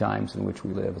the times in which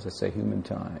we live, as I say, human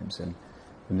times, and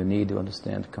the need to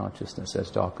understand consciousness, as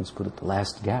Dawkins put it, the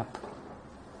last gap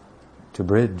to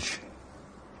bridge,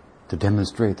 to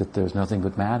demonstrate that there's nothing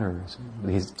but matter.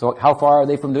 How far are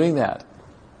they from doing that?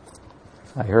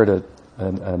 I heard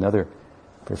another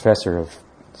professor of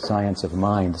science of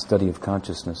mind, study of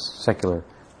consciousness, secular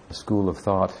school of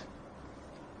thought,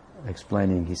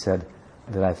 explaining, he said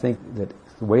that I think that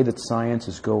the way that science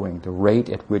is going, the rate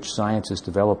at which science is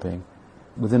developing,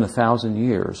 within 1,000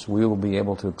 years we will be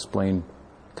able to explain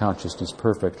consciousness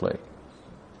perfectly.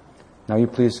 Now you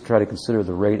please try to consider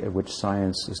the rate at which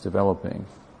science is developing.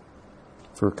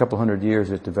 For a couple hundred years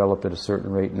it developed at a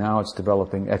certain rate. Now it's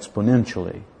developing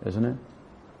exponentially, isn't it?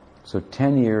 So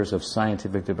 10 years of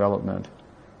scientific development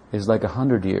is like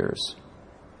 100 years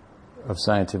of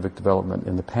scientific development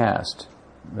in the past.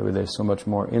 There's so much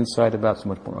more insight about, so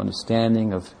much more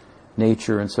understanding of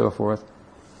nature and so forth.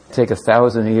 Take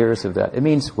 1,000 years of that. It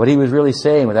means what he was really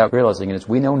saying without realizing it is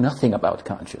we know nothing about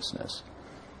consciousness.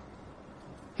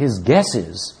 His guess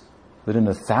is that in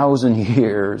 1,000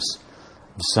 years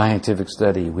of scientific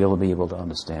study we'll be able to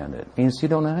understand it. It means you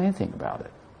don't know anything about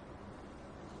it.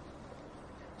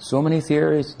 So many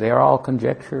theories, they are all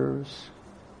conjectures.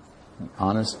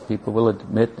 Honest people will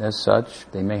admit as such.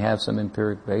 They may have some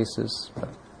empiric basis, but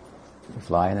they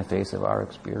fly in the face of our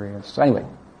experience. So anyway,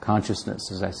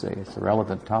 consciousness, as I say, it's a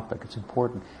relevant topic. It's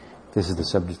important. This is the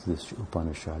subject of this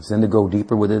Upanishads. Then to go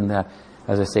deeper within that,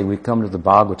 as I say, we come to the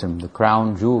Bhagavatam, the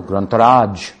crown jewel,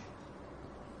 Grantaraj,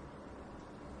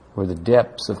 where the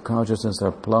depths of consciousness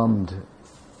are plumbed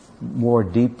more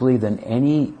deeply than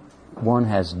anyone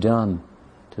has done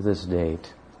to this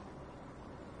date.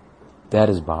 That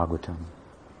is Bhagavatam.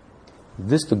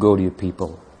 This the Gaudiya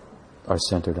people are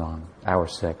centered on, our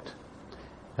sect.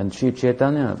 And Sri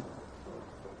Chaitanya,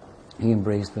 he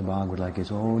embraced the Bhagavad like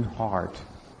his own heart.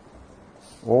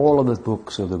 All of the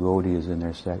books of the Gaudiyas in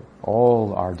their sect,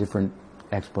 all are different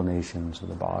explanations of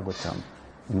the Bhagavatam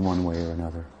in one way or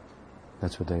another.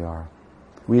 That's what they are.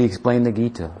 We explain the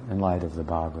Gita in light of the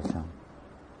Bhagavatam.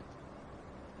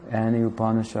 Any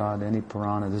Upanishad, any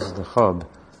Purana, this is the hub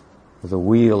where the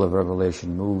wheel of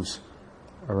revelation moves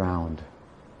around.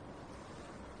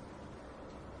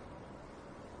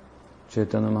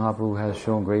 Chaitanya Mahaprabhu has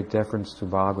shown great deference to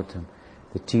Bhagavatam.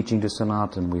 The teaching to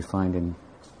Sanatana we find in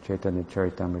Chaitanya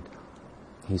Charitamrita.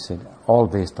 he said, all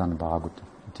based on the Bhagavatam.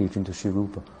 The teaching to Sri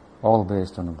Rupa, all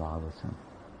based on the Bhagavatam.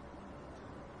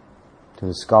 To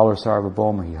the scholar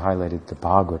Sarvabhauma, he highlighted the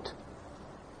Bhagavat.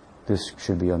 This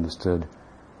should be understood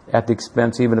at the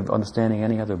expense even of understanding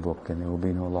any other book, and there will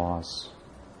be no loss.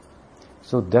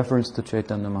 So deference to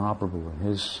Chaitanya Mahaprabhu and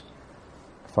his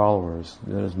followers,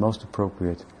 that is most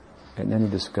appropriate in any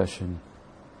discussion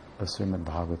of Srimad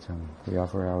Bhagavatam. We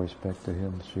offer our respect to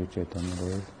him, Sri Chaitanya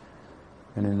Dev.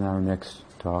 And in our next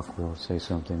talk, we'll say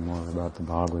something more about the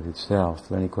Bhagavad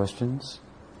itself. Any questions?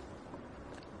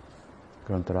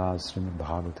 Grantaraj Srimad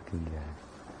Bhagavata ki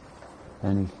jai.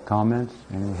 Any comments?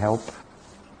 Any help?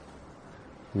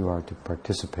 You are to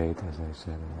participate, as I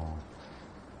said, in all.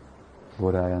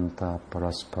 Bodhayanta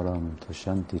parasparam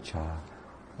tashanti cha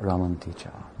ramanti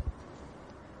cha.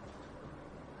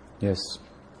 Yes?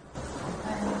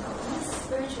 What's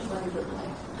spiritual body look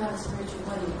like? Not a spiritual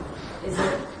body. Is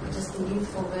it just a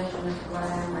youthful version of where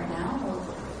I am right now, or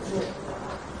is it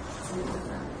something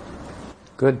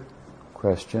different? Good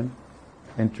question.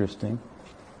 Interesting.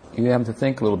 You have to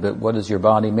think a little bit, what is your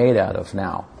body made out of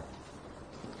now?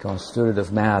 Constituted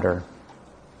of matter.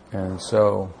 And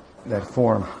so that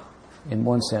form, in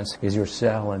one sense, is your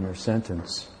cell and your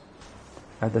sentence.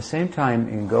 At the same time,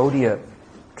 in Gaudiya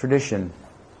tradition,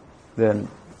 then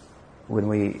when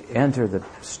we enter the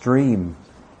stream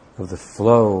of the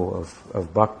flow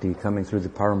of bhakti coming through the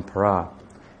parampara,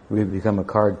 we become a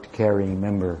card-carrying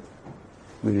member.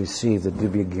 We receive the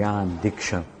Divya Gyan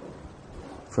Diksha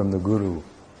from the Guru.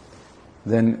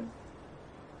 Then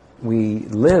we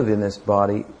live in this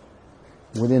body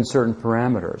within certain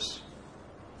parameters.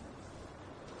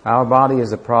 Our body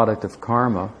is a product of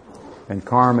karma, and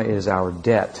karma is our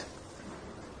debt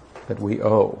that we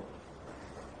owe.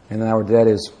 And our debt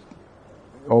is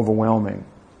overwhelming.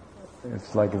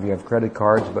 It's like if you have credit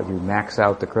cards, but you max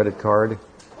out the credit card,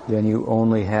 then you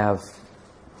only have,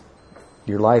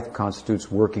 your life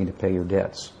constitutes working to pay your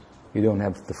debts. You don't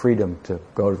have the freedom to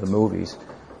go to the movies.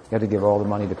 You have to give all the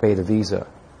money to pay the Visa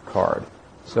card.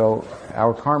 So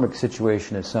our karmic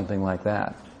situation is something like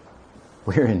that.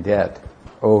 We're in debt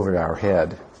over our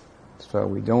head. So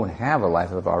we don't have a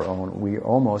life of our own. We're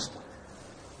almost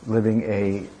living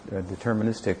a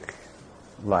deterministic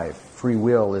life. Free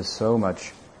will is so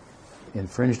much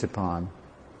infringed upon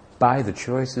by the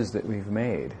choices that we've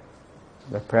made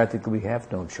that practically we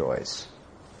have no choice.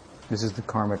 This is the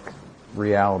karmic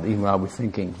reality. Even while we're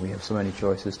thinking, we have so many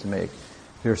choices to make.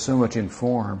 They're so much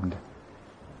informed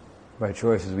by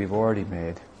choices we've already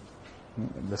made.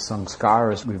 The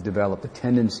samskaras we've developed, the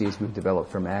tendencies we've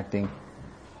developed from acting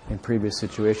in previous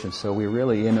situations. So we're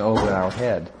really in over our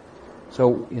head.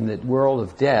 So in the world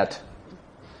of debt,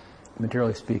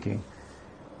 materially speaking,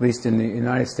 at least in the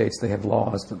United States, they have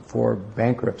laws for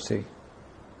bankruptcy,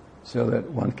 so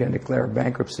that one can declare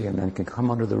bankruptcy and then can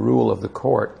come under the rule of the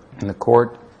court. And the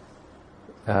court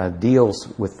deals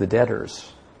with the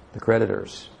debtors, the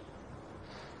creditors,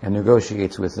 and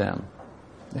negotiates with them.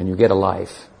 And you get a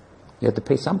life. You have to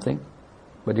pay something,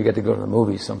 but you get to go to the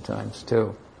movies sometimes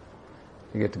too.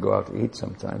 You get to go out to eat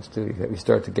sometimes too. You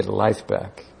start to get a life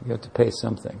back. You have to pay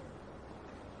something.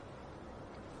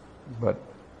 But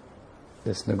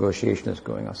this negotiation is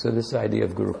going on. So this idea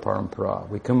of Guru Parampara.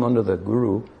 We come under the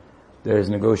Guru, there is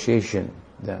negotiation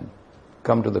then.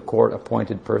 Come to the court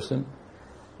appointed person.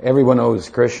 Everyone owes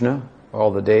Krishna,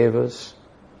 all the devas.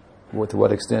 To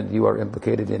what extent you are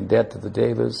implicated in debt to the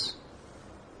devas.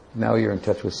 Now you're in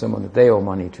touch with someone that they owe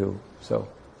money to. So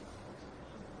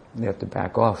you have to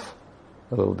back off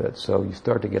a little bit. So you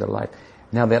start to get a life.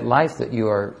 Now that life that you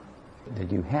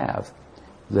have,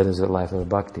 that is a life of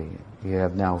bhakti. You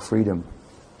have now freedom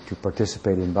to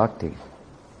participate in bhakti.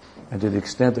 And to the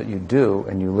extent that you do,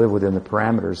 and you live within the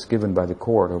parameters given by the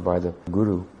court or by the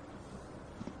guru,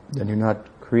 then you're not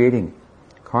creating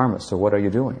karma. So what are you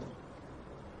doing?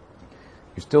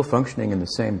 You're still functioning in the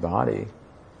same body.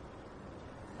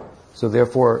 So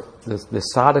therefore, the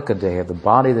sadhaka deha, the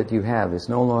body that you have, is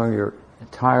no longer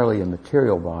entirely a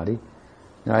material body,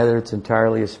 neither it's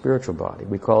entirely a spiritual body.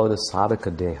 We call it a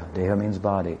sadhaka deha. Deha means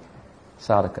body.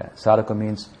 Sadhaka. Sadhaka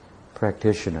means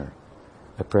practitioner.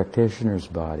 A practitioner's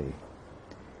body.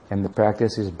 And the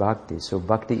practice is bhakti. So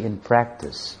bhakti in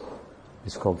practice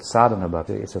is called sadhana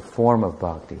bhakti. It's a form of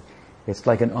bhakti. It's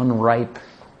like an unripe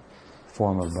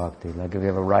form of bhakti. Like if you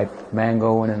have a ripe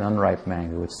mango and an unripe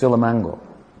mango, it's still a mango.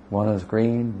 One is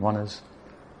green, one is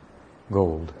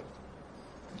gold.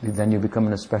 Then you become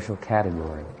in a special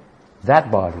category.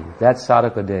 That body, that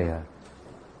sadhaka deha,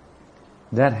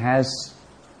 that has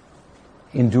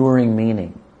enduring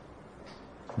meaning.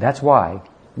 That's why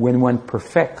when one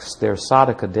perfects their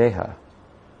sadhaka deha,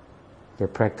 their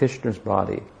practitioner's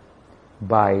body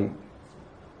by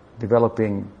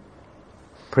developing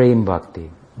prem bhakti,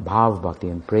 bhav bhakti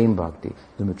and prem bhakti,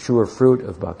 the mature fruit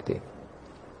of bhakti,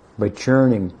 by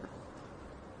churning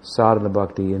sadhana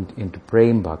bhakti into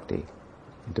prem bhakti,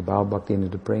 into bhav bhakti and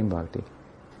into prem bhakti,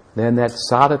 then that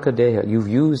sadhaka deha, you've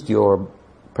used your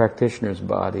practitioner's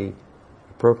body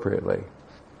appropriately.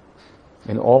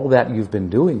 And all that you've been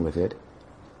doing with it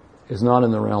is not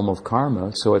in the realm of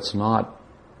karma, so it's not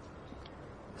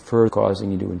further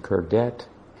causing you to incur debt.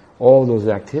 All those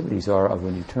activities are of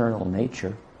an eternal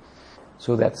nature.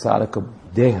 So that sadhaka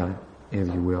deha, if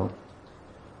you will,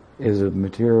 is a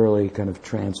materially kind of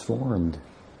transformed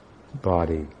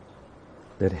body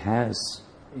that has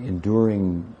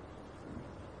enduring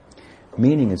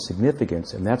meaning and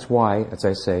significance. And that's why, as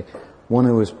I say, one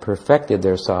who has perfected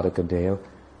their sadhaka deha,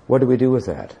 what do we do with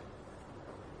that?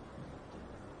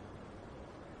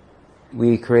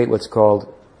 We create what's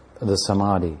called the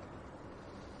samadhi.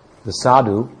 The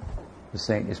sadhu, the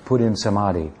saint, is put in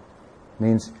samadhi.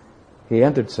 Means he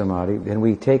entered samadhi, then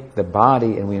we take the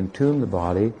body and we entomb the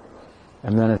body,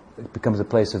 and then it becomes a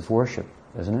place of worship,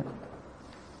 isn't it?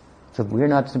 So we're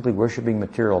not simply worshipping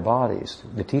material bodies.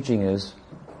 The teaching is,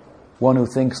 one who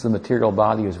thinks the material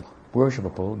body is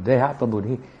worshipable, dehatma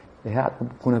buddhi,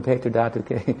 dehatma punapetu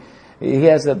dhatuke, he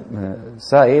has a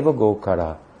sa eva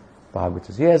gokara, Bhagavad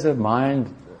says. He has a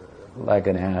mind like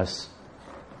an ass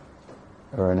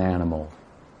or an animal,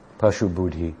 pashu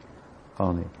buddhi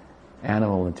only,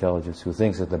 animal intelligence, who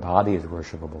thinks that the body is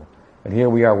worshipable. And here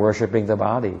we are worshipping the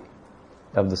body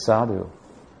of the sadhu.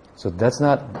 So that's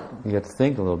not, you have to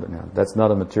think a little bit now, that's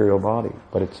not a material body,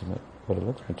 but it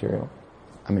looks material.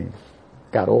 I mean,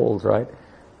 got old, right?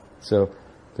 So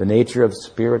the nature of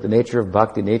spirit, the nature of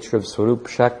bhakti, the nature of swarup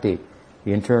shakti,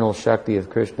 the internal shakti of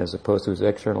Krishna as opposed to his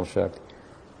external shakti.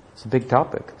 It's a big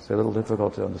topic. It's a little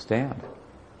difficult to understand.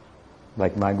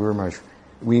 Like my Guru Maharaj,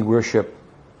 we worship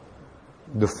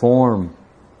the form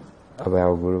of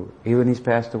our Guru, even he's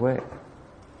passed away.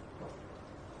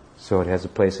 So it has a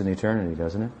place in eternity,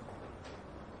 doesn't it?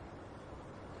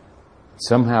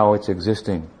 Somehow it's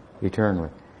existing eternally.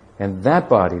 And that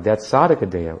body, that sadhaka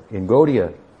deha, in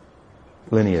Gaudiya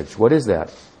lineage, what is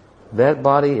that? That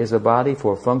body is a body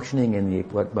for functioning in the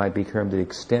what might be termed the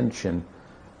extension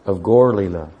of Gaur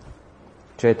Lila,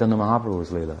 Chaitanya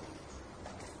Mahaprabhu's Lila,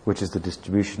 which is the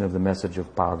distribution of the message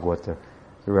of Bhagavata,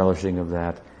 the relishing of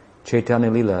that. Chaitanya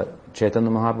Lila, Chaitanya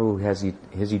Mahaprabhu has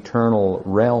his eternal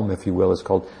realm, if you will, is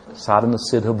called Sadhana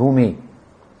Siddha Bhumi.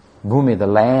 Bhumi, the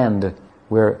land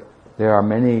where there are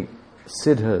many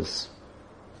siddhas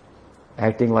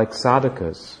acting like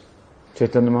sadhakas.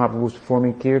 Chaitanya Mahaprabhu was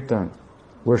performing kirtan,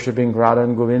 worshipping Radha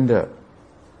and Govinda,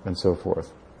 and so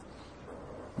forth.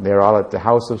 They're all at the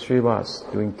house of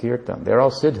Srivas doing kirtan. They're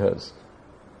all siddhas,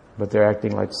 but they're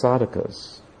acting like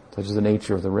sadhakas. Such is the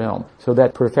nature of the realm. So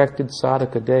that perfected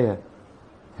sadhaka deha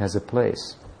has a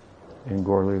place in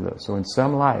Gaur Lila. So in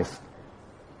some life,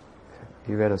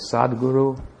 you get a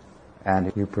sadguru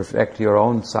and you perfect your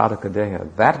own sadhaka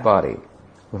deha. That body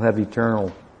will have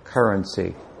eternal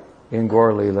currency in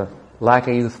Gaur Lila, like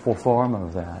a youthful form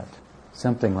of that.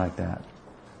 Something like that.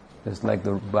 Just like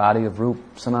the body of Rup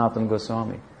Sanatana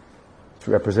Goswami. It's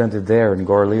represented there in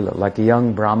Gaur Lila, like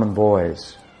young Brahmin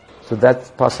boys. So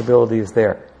that possibility is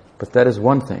there. But that is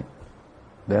one thing.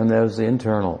 Then there's the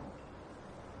internal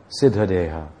Siddha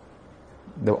Deha.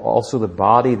 Also the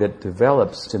body that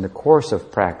develops in the course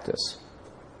of practice.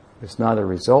 It's not a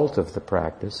result of the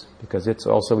practice, because it's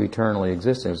also eternally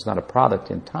existing. It's not a product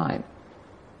in time.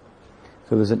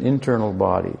 So there's an internal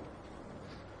body.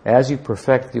 As you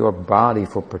perfect your body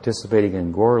for participating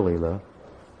in Gaur Lila,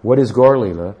 what is Gaur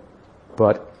Lila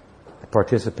but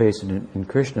participation in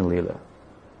Krishna Lila?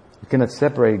 You cannot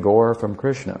separate Gaur from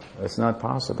Krishna. That's not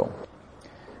possible.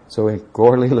 So in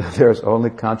Gaur Lila, there's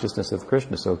only consciousness of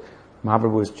Krishna. So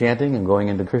Mahaprabhu is chanting and going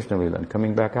into Krishna Lila and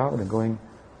coming back out and going.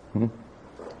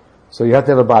 So you have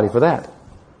to have a body for that,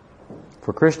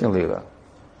 for Krishna Lila.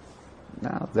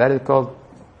 Now, that is called,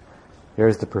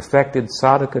 there's the perfected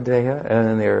sadhaka deha, and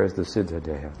then there is the siddha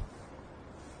deha.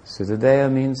 Siddha deha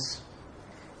means,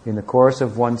 in the course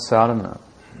of one sadhana,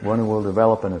 one who will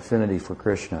develop an affinity for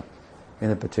Krishna in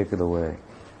a particular way,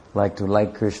 like to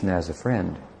like Krishna as a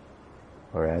friend,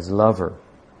 or as a lover,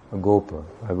 a gopa,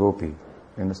 a gopi. You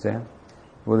understand?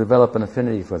 We'll develop an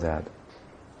affinity for that.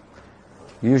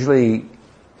 Usually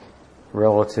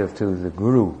relative to the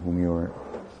guru whom you are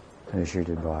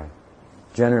initiated by.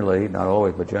 Generally, not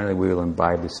always, but generally we will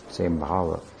imbibe this same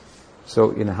bhava.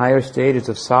 So in higher stages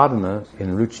of sadhana,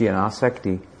 in ruchi and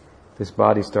asakti, this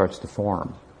body starts to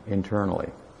form internally.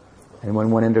 And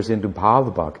when one enters into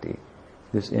bhava bhakti,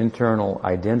 this internal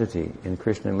identity in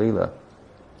Krishna Lila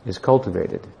is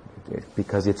cultivated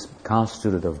because it's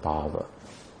constituted of bhava.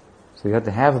 So you have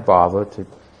to have bhava to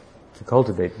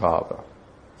cultivate bhava.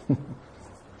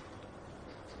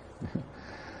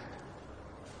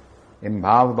 In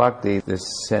bhava bhakti, this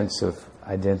sense of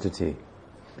identity,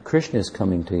 Krishna is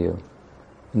coming to you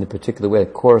in a particular way.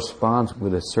 It corresponds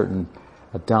with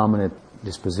a dominant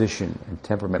disposition and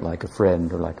temperament, like a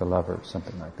friend or like a lover,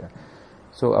 something like that.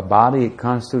 So a body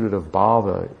constituted of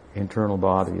bhava, internal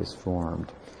body, is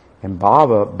formed. And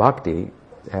bhava bhakti,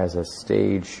 as a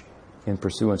stage in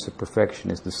pursuance of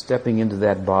perfection, is the stepping into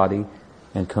that body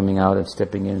and coming out and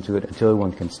stepping into it until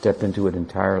one can step into it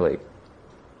entirely.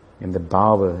 And the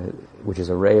bhava, which is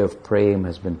a ray of prema,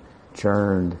 has been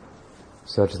churned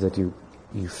such that you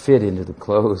fit into the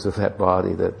clothes of that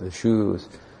body, the shoes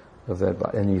of that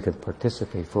body, and you can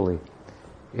participate fully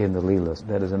in the leelas.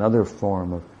 That is another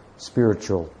form of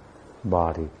spiritual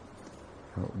body.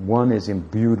 One is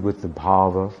imbued with the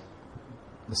bhava,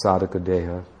 the sadhaka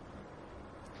deha,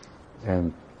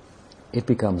 and it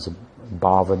becomes a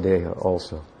bhava deha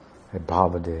also, a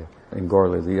bhava deha. In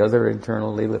Gaur-lila, the other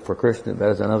internal lila for Krishna, that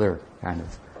is another kind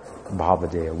of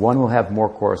bhava deha. One will have more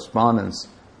correspondence,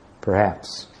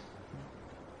 perhaps,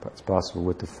 but it's possible,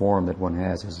 with the form that one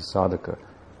has as a sadhaka.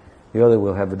 The other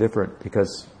will have a different,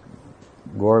 because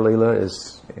Gaur-lila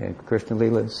and Krishna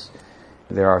Lila,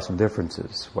 there are some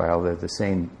differences. While they're the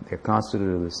same, they're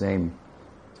constituted of the same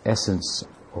essence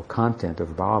or content of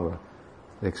bhava,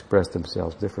 they express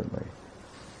themselves differently.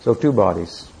 So two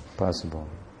bodies possible.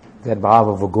 That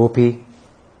bhava of a gopi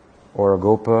or a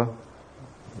gopa,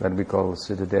 that we call a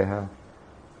siddhadeha,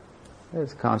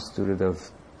 is constituted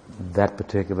of that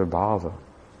particular bhava.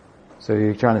 So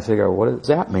you're trying to figure out, what does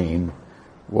that mean?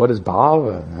 What is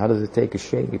bhava? How does it take a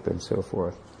shape and so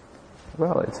forth?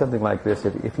 Well, it's something like this.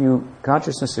 If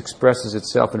consciousness expresses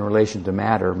itself in relation to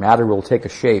matter, matter will take a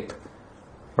shape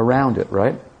around it,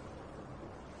 right?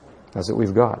 That's what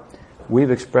we've got. We've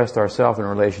expressed ourselves in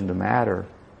relation to matter,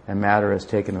 and matter has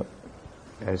taken a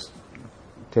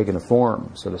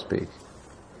form, so to speak.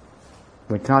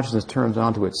 When consciousness turns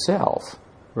onto itself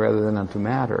rather than onto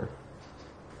matter,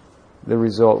 the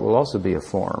result will also be a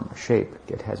form, a shape.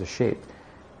 It has a shape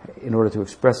in order to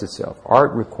express itself.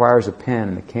 Art requires a pen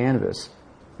and a canvas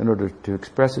in order to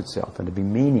express itself and to be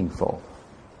meaningful.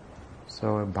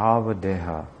 So, a bhava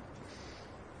deha.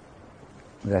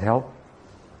 Does that help?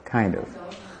 Kind of.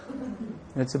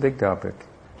 It's a big topic.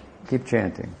 Keep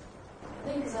chanting. I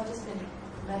think because I've just been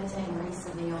meditating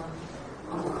recently on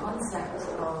the concept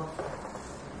of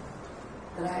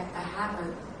that I have a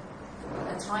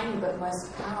tiny but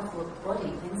most powerful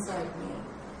body inside me,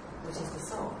 which is the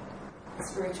soul, the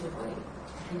spiritual body,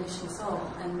 the conditioned soul.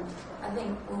 And I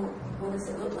think, well, what does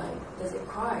it look like? Does it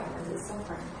cry? Is it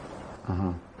suffering?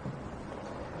 Uh-huh.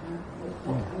 I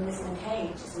mean, it's in a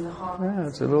cage, it's in the heart. Yeah,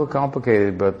 it's a little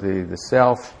complicated, but the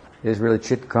self is really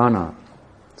chitkana.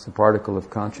 It's a particle of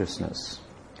consciousness.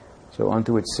 So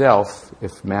unto itself,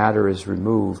 if matter is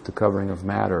removed, the covering of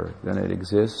matter, then it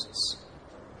exists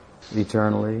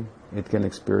eternally. It can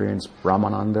experience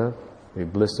Brahmananda, the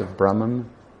bliss of Brahman,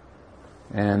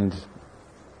 and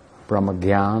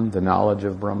Brahmagyan, the knowledge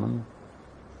of Brahman.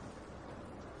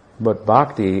 But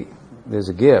bhakti is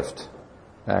a gift,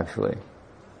 actually.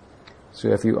 So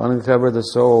if you uncover the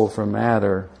soul from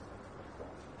matter,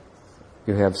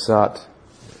 you have Sat,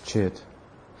 Chit,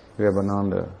 you have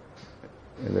Ananda,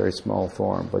 in a very small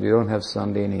form, but you don't have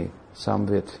Sandini,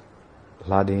 Samvit,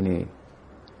 Hladini,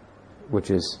 which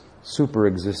is super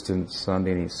existent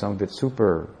Sandini, Samvit,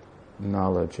 super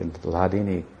knowledge, and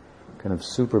Hladini, kind of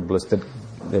super bliss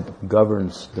that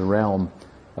governs the realm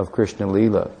of Krishna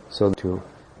Lila. So to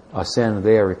ascend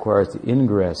there requires the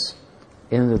ingress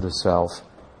into the self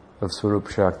of Swarup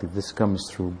Shakti. This comes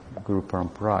through Guru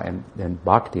Parampara, and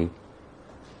Bhakti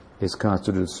is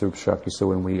constituted of Swarup Shakti. So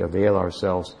when we avail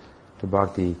ourselves to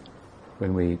Bhakti,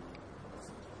 when we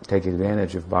take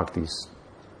advantage of Bhakti's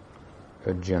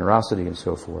generosity and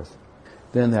so forth,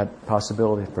 then that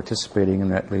possibility of participating in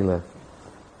that Leela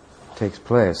takes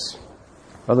place.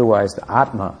 Otherwise, the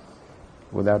Atma,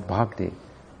 without Bhakti,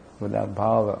 without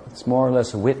Bhava, it's more or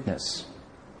less a witness.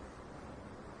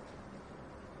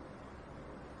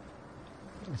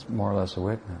 It's more or less a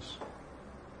witness.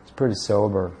 It's pretty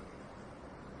sober.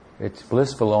 It's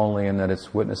blissful only in that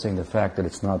it's witnessing the fact that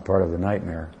it's not part of the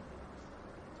nightmare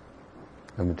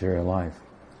of material life.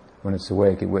 When it's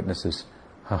awake, it witnesses,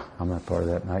 I'm not part of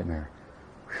that nightmare.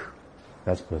 Whew,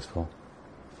 that's blissful.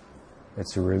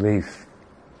 It's a relief.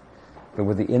 But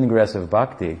with the ingress of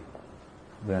bhakti,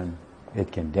 then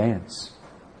it can dance.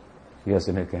 Yes,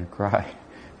 and it can cry,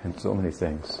 and so many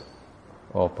things.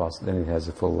 all possible. Then it has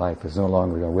a full life. It's no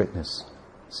longer a witness,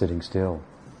 sitting still.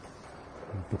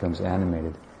 It becomes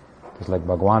animated. Just like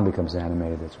Bhagwan becomes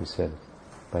animated, as we said,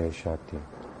 by his Shakti.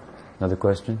 Another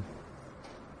question?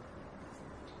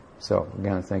 So,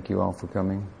 again, thank you all for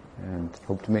coming, and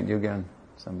hope to meet you again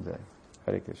someday.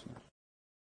 Hare Krishna.